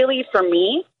was really for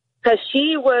me because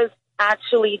she was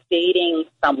actually dating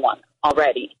someone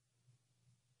already.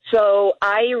 So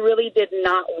I really did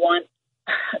not want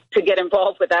to get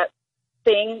involved with that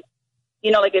thing.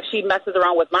 If she messes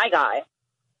around with my guy,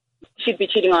 she'd be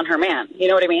cheating on her man. You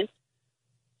know what I mean?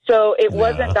 So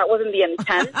that wasn't the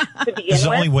intent to begin with.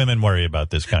 Only women worry about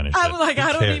this kind of shit. I'm like,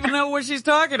 I don't even know what she's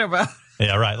talking about.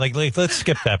 Yeah, right. Like let's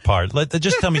skip that part.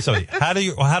 Just tell me something. How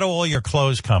do all your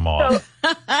clothes come off?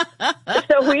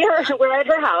 So we're at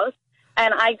her house,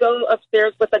 and I go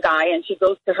upstairs with a guy, and she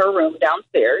goes to her room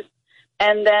downstairs.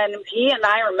 And then he and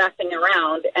I are messing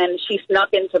around, and she snuck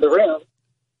into the room.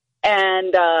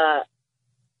 And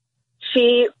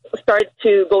she started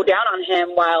to go down on him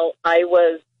while I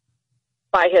was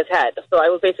by his head. So I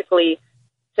was basically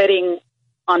sitting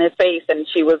on his face, and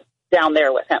she was down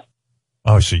there with him.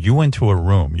 Oh, so you went to a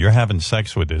room. You're having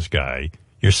sex with this guy.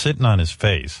 You're sitting on his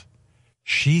face.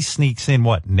 She sneaks in,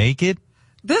 what, naked?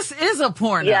 This is a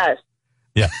porno. Yes.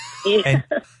 Yeah.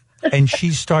 And she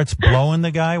starts blowing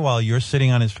the guy while you're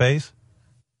sitting on his face?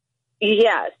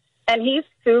 Yes. And he's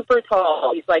super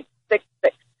tall. He's like 6'6".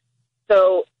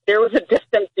 So there was a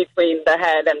distance between the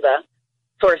head and the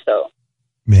torso.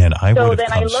 Man, I would have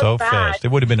come so fast. It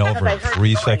would have been over in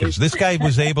 3 seconds. This guy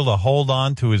was able to hold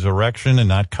on to his erection and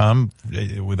not come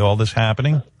with all this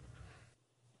happening?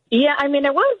 Yeah, I mean,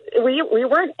 we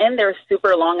weren't in there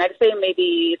super long. I'd say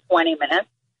maybe 20 minutes.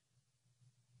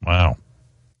 Wow.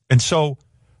 And so...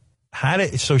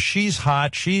 So she's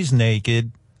hot, she's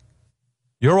naked,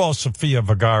 you're all Sofia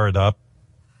Vergara'd up,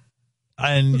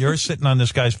 and you're sitting on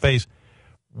this guy's face.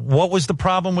 What was the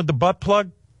problem with the butt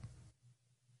plug?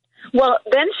 Well,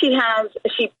 then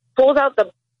she pulls out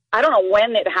I don't know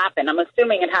when it happened. I'm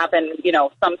assuming it happened,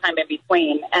 sometime in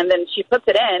between. And then she puts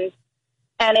it in,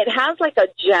 and it has like a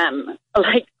gem.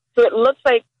 So it looks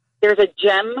like there's a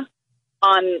gem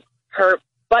on her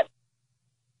butt.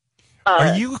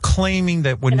 Are you claiming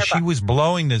that when she was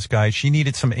blowing this guy, she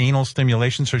needed some anal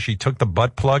stimulation, so she took the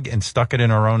butt plug and stuck it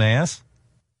in her own ass?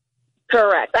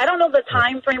 Correct. I don't know the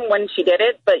time frame when she did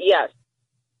it, but yes.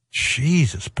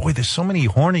 Jesus, boy, there's so many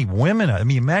horny women. I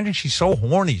mean, imagine she's so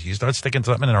horny, she starts sticking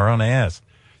something in her own ass.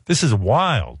 This is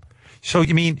wild. So,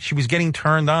 you mean she was getting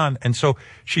turned on, and so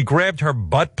she grabbed her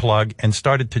butt plug and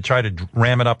started to try to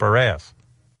ram it up her ass?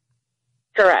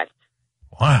 Correct.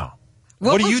 Wow.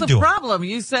 What are you doing? What was the problem?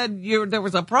 You said there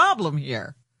was a problem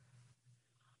here.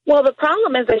 Well, the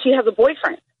problem is that she has a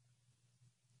boyfriend.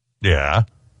 Yeah.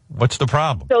 What's the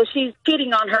problem? So she's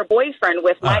cheating on her boyfriend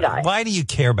with my guy. Why do you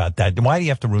care about that? Why do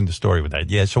you have to ruin the story with that?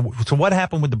 Yeah, so what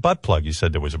happened with the butt plug? You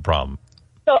said there was a problem.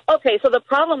 So the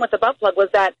problem with the butt plug was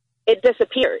that it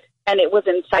disappeared, and it was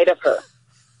inside of her.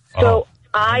 So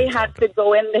I had to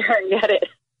go in there and get it.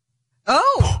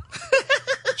 Oh.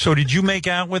 So did you make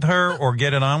out with her or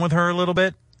get it on with her a little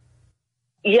bit?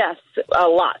 Yes, a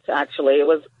lot, actually. It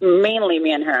was mainly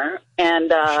me and her.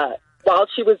 And while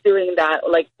she was doing that,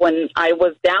 like when I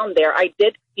was down there, I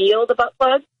did feel the butt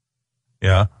plug.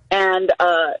 Yeah. And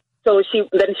so she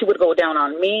would go down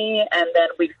on me, and then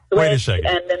we switched. Wait a second.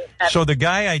 And then so the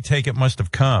guy, I take it, must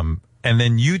have come, and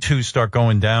then you two start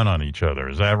going down on each other.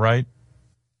 Is that right?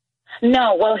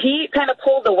 No. Well, he kind of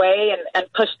pulled away and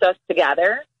pushed us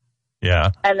together.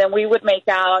 Yeah. And then we would make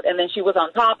out, and then she was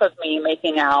on top of me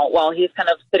making out while he's kind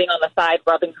of sitting on the side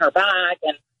rubbing her back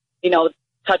and,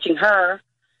 touching her.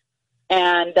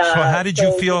 And so how did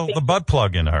you feel the butt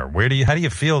plug in her? How do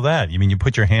you feel that? You mean you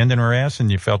put your hand in her ass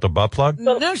and you felt the butt plug?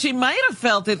 No, she might have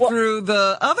felt it through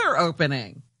the other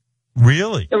opening.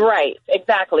 Really? Right,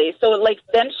 exactly. So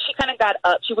then she kind of got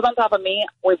up. She was on top of me.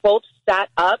 We both sat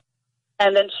up,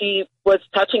 and then she was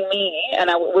touching me, and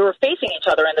we were facing each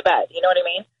other in the bed. You know what I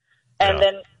mean? And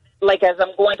then, as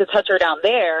I'm going to touch her down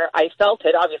there, I felt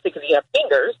it, obviously, because you have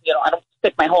fingers. I don't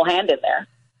stick my whole hand in there.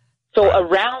 So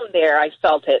around there, I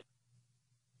felt it.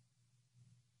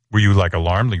 Were you,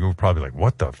 alarmed? You were probably like,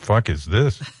 what the fuck is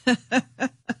this?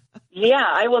 Yeah,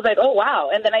 I was like, oh,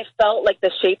 wow. And then I felt,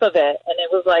 the shape of it, and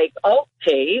it was like,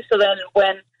 okay. So then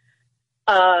when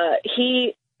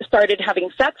he started having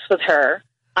sex with her,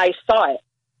 I saw it.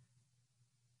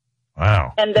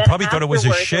 Wow. And then you probably thought it was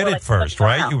a shit at first,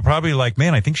 right? You were probably like,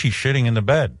 man, I think she's shitting in the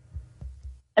bed.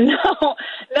 No,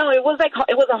 it was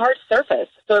a hard surface.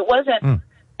 So it wasn't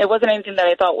anything that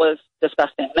I thought was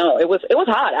disgusting. No, it was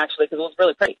hot actually, because it was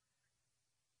really pretty.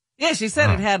 Yeah, she said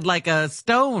it had like a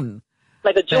stone.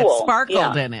 Like a jewel. That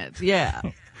sparkled in it. Yeah.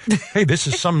 Hey, this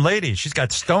is some lady. She's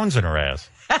got stones in her ass.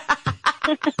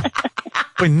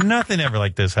 But nothing ever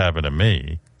like this happened to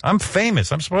me. I'm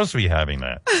famous. I'm supposed to be having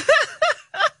that.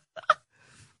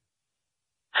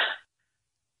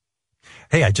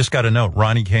 Hey, I just got a note.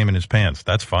 Ronnie came in his pants.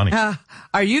 That's funny.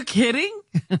 Are you kidding?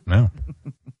 No.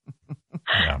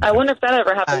 Yeah, I wonder if that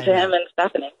ever happened to him and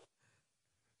Stephanie.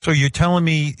 So you're telling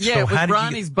me... Yeah, so it was how did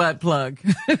Ronnie's butt plug.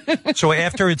 So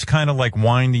after it's kind of like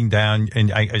winding down,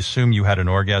 and I assume you had an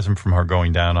orgasm from her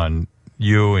going down on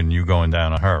you and you going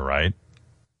down on her, right?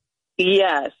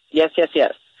 Yes.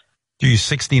 Do you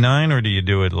 69 or do you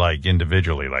do it like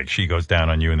individually? Like she goes down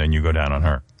on you and then you go down on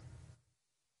her?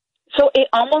 So it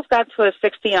almost got to a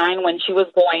 69 when she was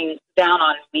going down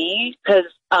on me because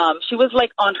she was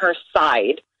like on her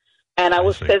side and I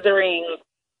was scissoring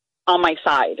on my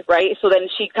side, right? So then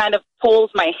she kind of pulls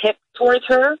my hip towards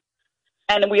her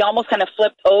and we almost kind of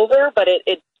flipped over, but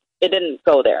it didn't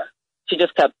go there. She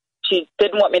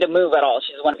didn't want me to move at all.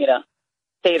 She just wanted me to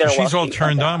stay there. So she's all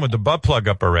turned on with the butt plug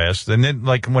up her ass. And then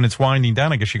like when it's winding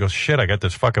down, I guess she goes, shit, I got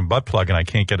this fucking butt plug and I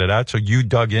can't get it out. So you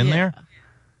dug in there?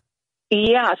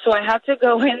 Yeah, so I had to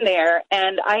go in there,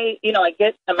 and I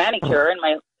get a manicure, and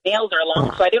my nails are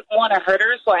long, so I didn't want to hurt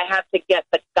her, so I had to get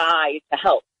the guy to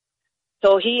help.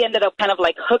 So he ended up kind of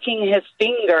like hooking his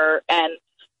finger, and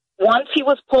once he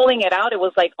was pulling it out, it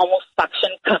was like almost suction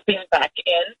cupping back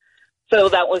in. So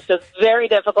that was just very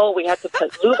difficult. We had to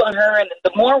put lube on her, and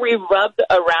the more we rubbed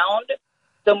around,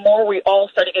 the more we all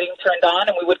started getting turned on,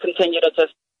 and we would continue to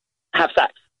just have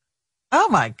sex. Oh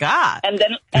my God. And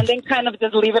then kind of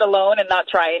just leave it alone and not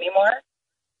try anymore.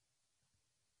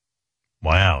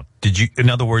 Wow. In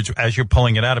other words, as you're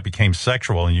pulling it out, it became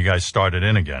sexual and you guys started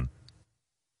in again?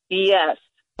 Yes,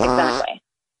 exactly.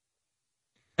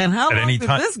 And how long did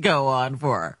this go on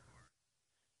for?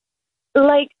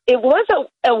 Like, it was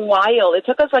a while. It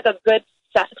took us like a good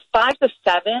 5 to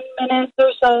 7 minutes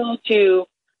or so to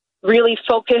really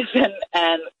focus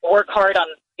and work hard on,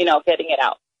 getting it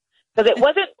out. Because it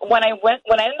wasn't, when I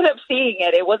ended up seeing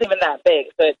it, it wasn't even that big.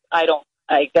 But I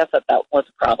guess that was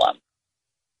a problem.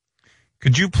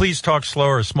 Could you please talk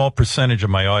slower? A small percentage of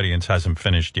my audience hasn't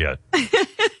finished yet.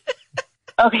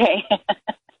 Okay.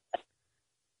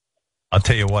 I'll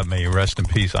tell you what, may you rest in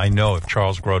peace. I know if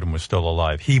Charles Grodin was still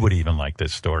alive, he would even like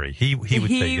this story. He would say,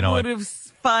 he would have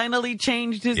finally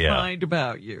changed his mind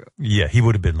about you. Yeah, he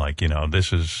would have been like,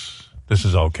 this is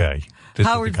okay.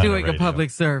 Howard's doing a public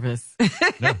service.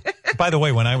 No. By the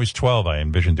way, when I was 12, I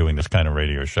envisioned doing this kind of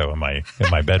radio show in my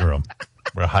bedroom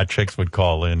where hot chicks would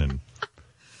call in and,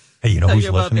 hey, who's listening?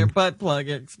 About their butt plug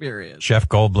experience. Jeff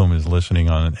Goldblum is listening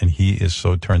on, and he is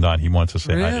so turned on. He wants to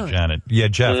say hi to Janet. Yeah,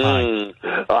 Jeff, hi.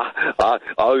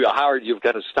 Howard, you've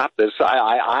got to stop this.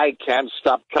 I can't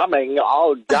stop coming.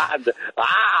 Oh, God.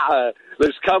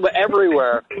 There's cum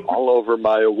everywhere. All over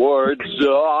my awards.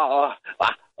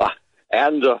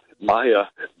 And my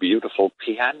beautiful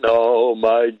piano,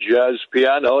 my jazz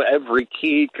piano, every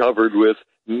key covered with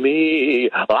me.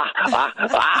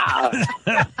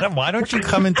 Why don't you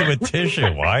come into a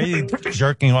tissue? Why are you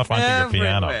jerking off onto your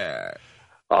piano?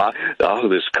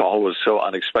 This call was so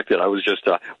unexpected. I was just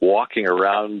walking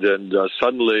around and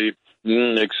suddenly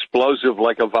explosive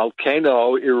like a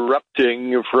volcano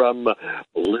erupting from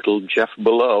little Jeff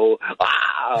below.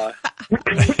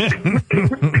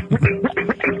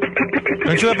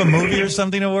 Don't you have a movie or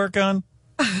something to work on?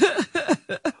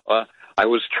 I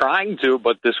was trying to,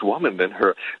 but this woman and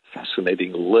her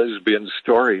fascinating lesbian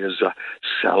story is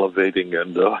salivating,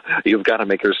 and you've got to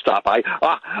make her stop. I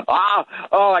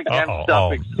can't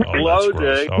stop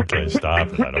exploding. Okay, stop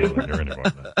it. I don't want to hear anymore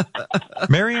of that.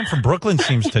 Marianne from Brooklyn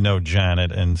seems to know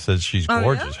Janet and says she's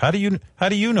gorgeous. Yeah? How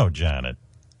do you know Janet?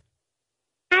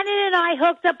 Janet and I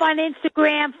hooked up on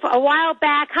Instagram a while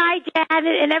back. Hi,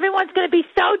 Janet. And everyone's going to be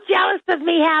so jealous of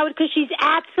me, Howard, because she's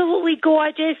absolutely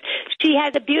gorgeous. She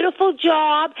has a beautiful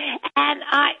job. And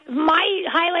my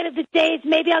highlight of the day is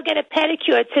maybe I'll get a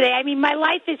pedicure today. I mean, my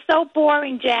life is so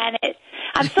boring, Janet.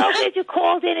 I'm so glad you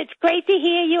called in. It's great to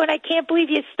hear you, and I can't believe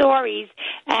your stories.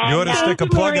 And, you ought to stick a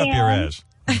plug up your ass.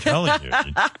 I'm telling you.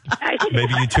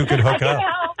 Maybe you two could hook up.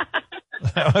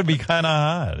 That would be kind of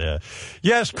hot. Yeah.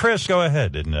 Yes, Chris, go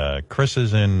ahead. And Chris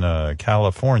is in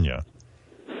California.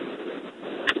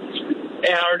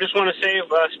 Yeah, I just want to say,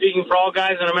 speaking for all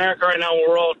guys in America right now,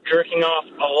 we're all jerking off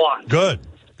a lot.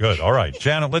 Good. All right,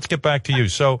 Janet, let's get back to you.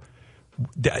 So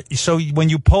when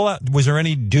you pull out, was there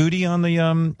any duty on the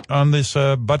on this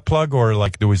butt plug, or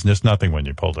like there was just nothing when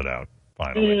you pulled it out?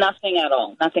 Finally, nothing at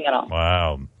all.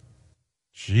 Wow.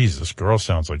 Jeez, this girl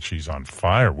sounds like she's on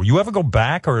fire. Will you ever go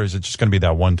back, or is it just going to be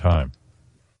that one time?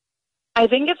 I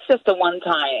think it's just a one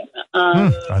time.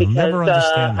 I'll never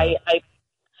understand that.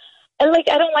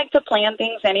 I don't like to plan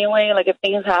things anyway. Like, if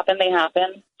things happen, they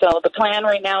happen. So the plan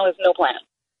right now is no plan.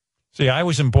 See, I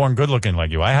wasn't born good looking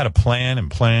like you. I had to plan and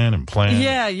plan and plan.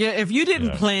 Yeah. If you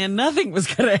didn't plan, nothing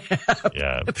was going to happen.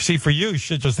 Yeah. See, for you,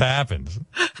 shit just happens.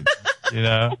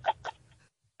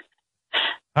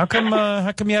 How come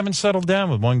you haven't settled down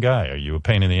with one guy? Are you a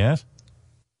pain in the ass?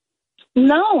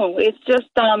 No, it's just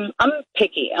I'm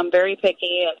picky. I'm very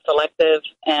picky and selective,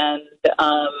 and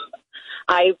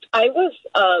I was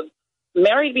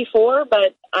married before,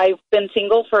 but I've been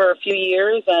single for a few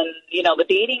years, and, you know, the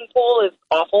dating pool is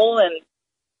awful,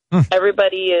 and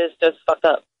everybody is just fucked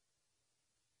up.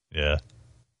 Yeah.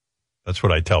 That's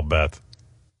what I tell Beth.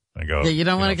 I go, yeah, you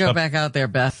don't want to go back out there,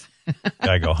 Beth.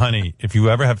 I go, honey, if you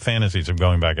ever have fantasies of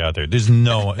going back out there, there's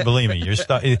no, believe me, you're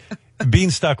stuck.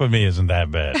 Being stuck with me isn't that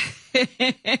bad.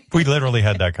 We literally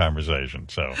had that conversation,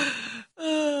 so.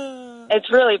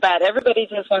 It's really bad. Everybody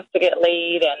just wants to get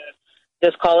laid and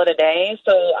just call it a day.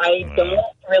 So I don't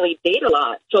really date a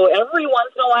lot. So every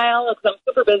once in a while, because I'm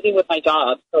super busy with my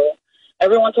job, so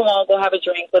every once in a while I'll go have a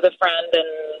drink with a friend and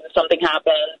something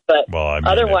happens. But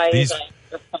otherwise, I'm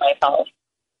just to myself.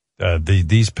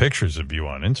 These pictures of you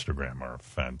on Instagram are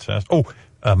fantastic.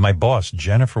 Oh, my boss,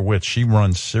 Jennifer Witt, she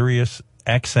runs Sirius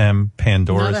XM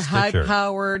Pandora Another Stitcher.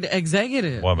 high-powered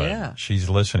executive. Woman, yeah. She's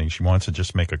listening. She wants to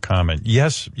just make a comment.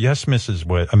 Yes, Mrs.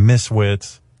 Witt, Miss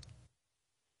Witt.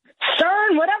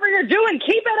 Stern, whatever you're doing,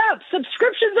 keep it up.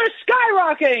 Subscriptions are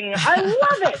skyrocketing. I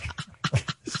love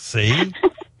it. See?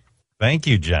 Thank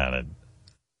you, Janet.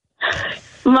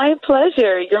 My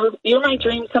pleasure. You're my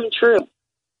dream come true.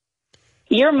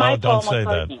 You're my don't Paul say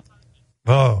McCartney.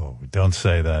 that. Oh, don't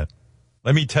say that.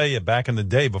 Let me tell you, back in the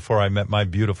day before I met my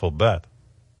beautiful Beth,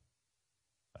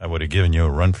 I would have given you a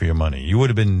run for your money. You would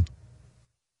have been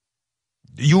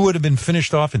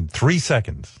finished off in 3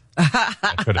 seconds.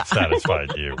 I could have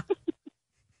satisfied you.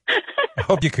 I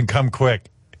hope you can come quick.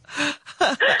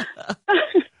 I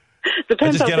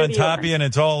just get on top of you and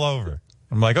it's all over.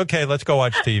 I'm like, okay, let's go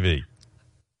watch TV.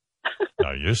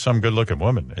 No, you're some good-looking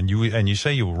woman, and you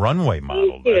say you runway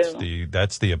model.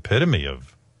 That's the epitome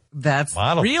of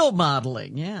modeling. Real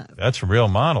modeling. Yeah, that's real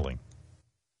modeling.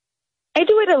 I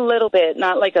do it a little bit,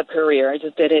 not like a career. I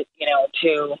just did it, you know,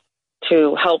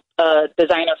 to help a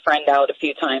designer friend out a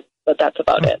few times, but that's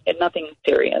about it. And nothing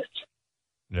serious.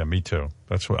 Yeah, me too.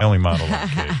 That's what I only model on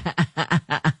occasion.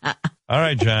 All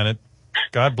right, Janet.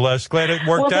 God bless. Glad it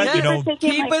worked out. You know,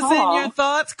 keep us in your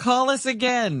thoughts. Call us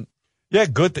again. Yeah,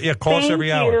 good. Call us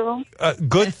every hour.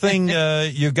 Good thing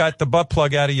you got the butt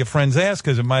plug out of your friend's ass,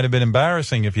 because it might have been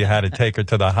embarrassing if you had to take her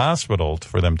to the hospital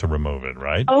for them to remove it,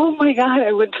 right? Oh, my God,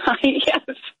 I would die,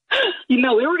 yes. You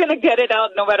know, we were going to get it out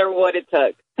no matter what it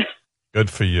took. Good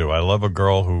for you. I love a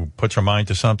girl who puts her mind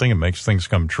to something and makes things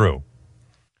come true.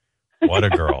 What a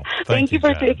girl. Thank you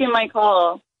for taking my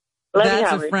call. Love you, That's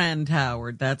Howard. a friend,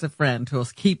 Howard. That's a friend who'll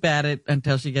keep at it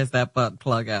until she gets that butt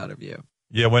plug out of you.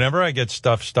 Yeah, whenever I get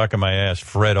stuff stuck in my ass,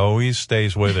 Fred always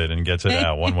stays with it and gets it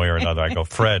out one way or another. I go,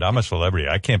 Fred, I'm a celebrity.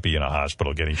 I can't be in a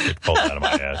hospital getting shit pulled out of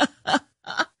my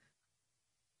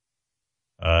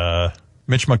ass.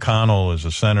 Mitch McConnell is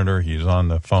a senator. He's on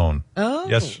the phone. Oh.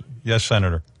 Yes,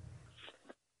 Senator.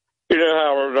 You know,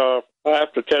 Howard, I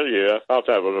have to tell you, I thought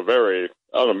that was a very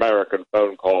un-American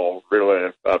phone call,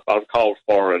 really, uncalled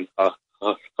for, and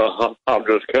I'm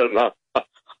just kidding.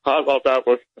 I thought that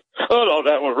was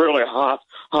really hot.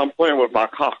 I'm playing with my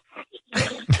cock.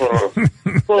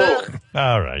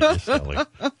 All right, you're silly.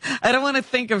 I don't want to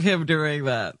think of him doing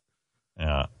that.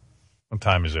 Yeah. What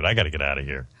time is it? I got to get out of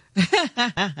here.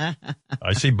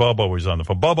 I see Bobo is on the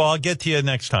phone. Bobo, I'll get to you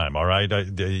next time, all right?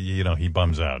 You know, he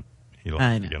bums out. He'll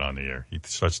have to get on the air. He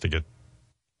starts to get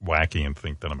wacky and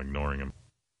think that I'm ignoring him.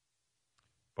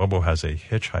 Bobo has a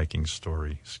hitchhiking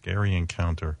story. Scary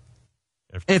encounter.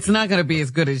 It's not going to be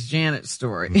as good as Janet's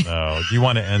story. No. Do you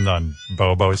want to end on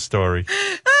Bobo's story?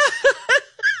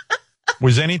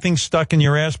 Was anything stuck in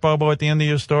your ass, Bobo, at the end of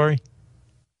your story?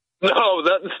 No,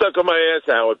 nothing stuck on my ass,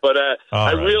 Howard. But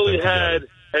I really had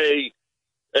a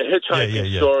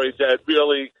hitchhiking story that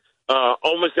really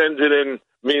almost ended in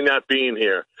me not being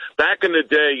here. Back in the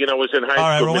day, you know, I was in high school. All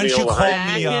right, well, why don't you call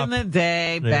me Back in the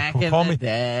day, back in the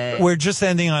day. We're just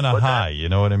ending on a high, you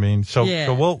know what I mean? So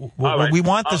we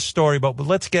want the story, but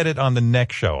let's get it on the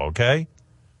next show, okay?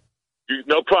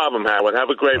 No problem, Howard. Have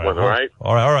a great one, all right?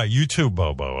 All right. You too,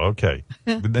 Bobo. Okay.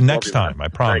 The next time, I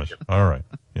promise. All right.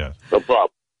 Yeah. No problem.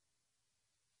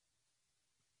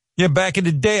 Yeah, back in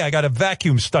the day, I got a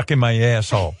vacuum stuck in my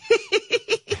asshole.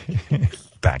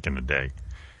 Back in the day.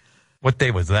 What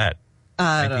day was that?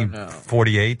 I don't know.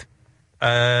 1948?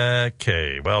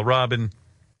 Okay. Well, Robin,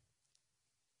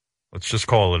 let's just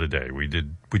call it a day. We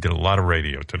did a lot of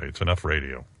radio today. It's enough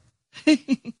radio.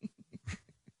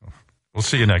 We'll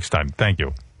see you next time. Thank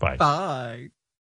you. Bye. Bye.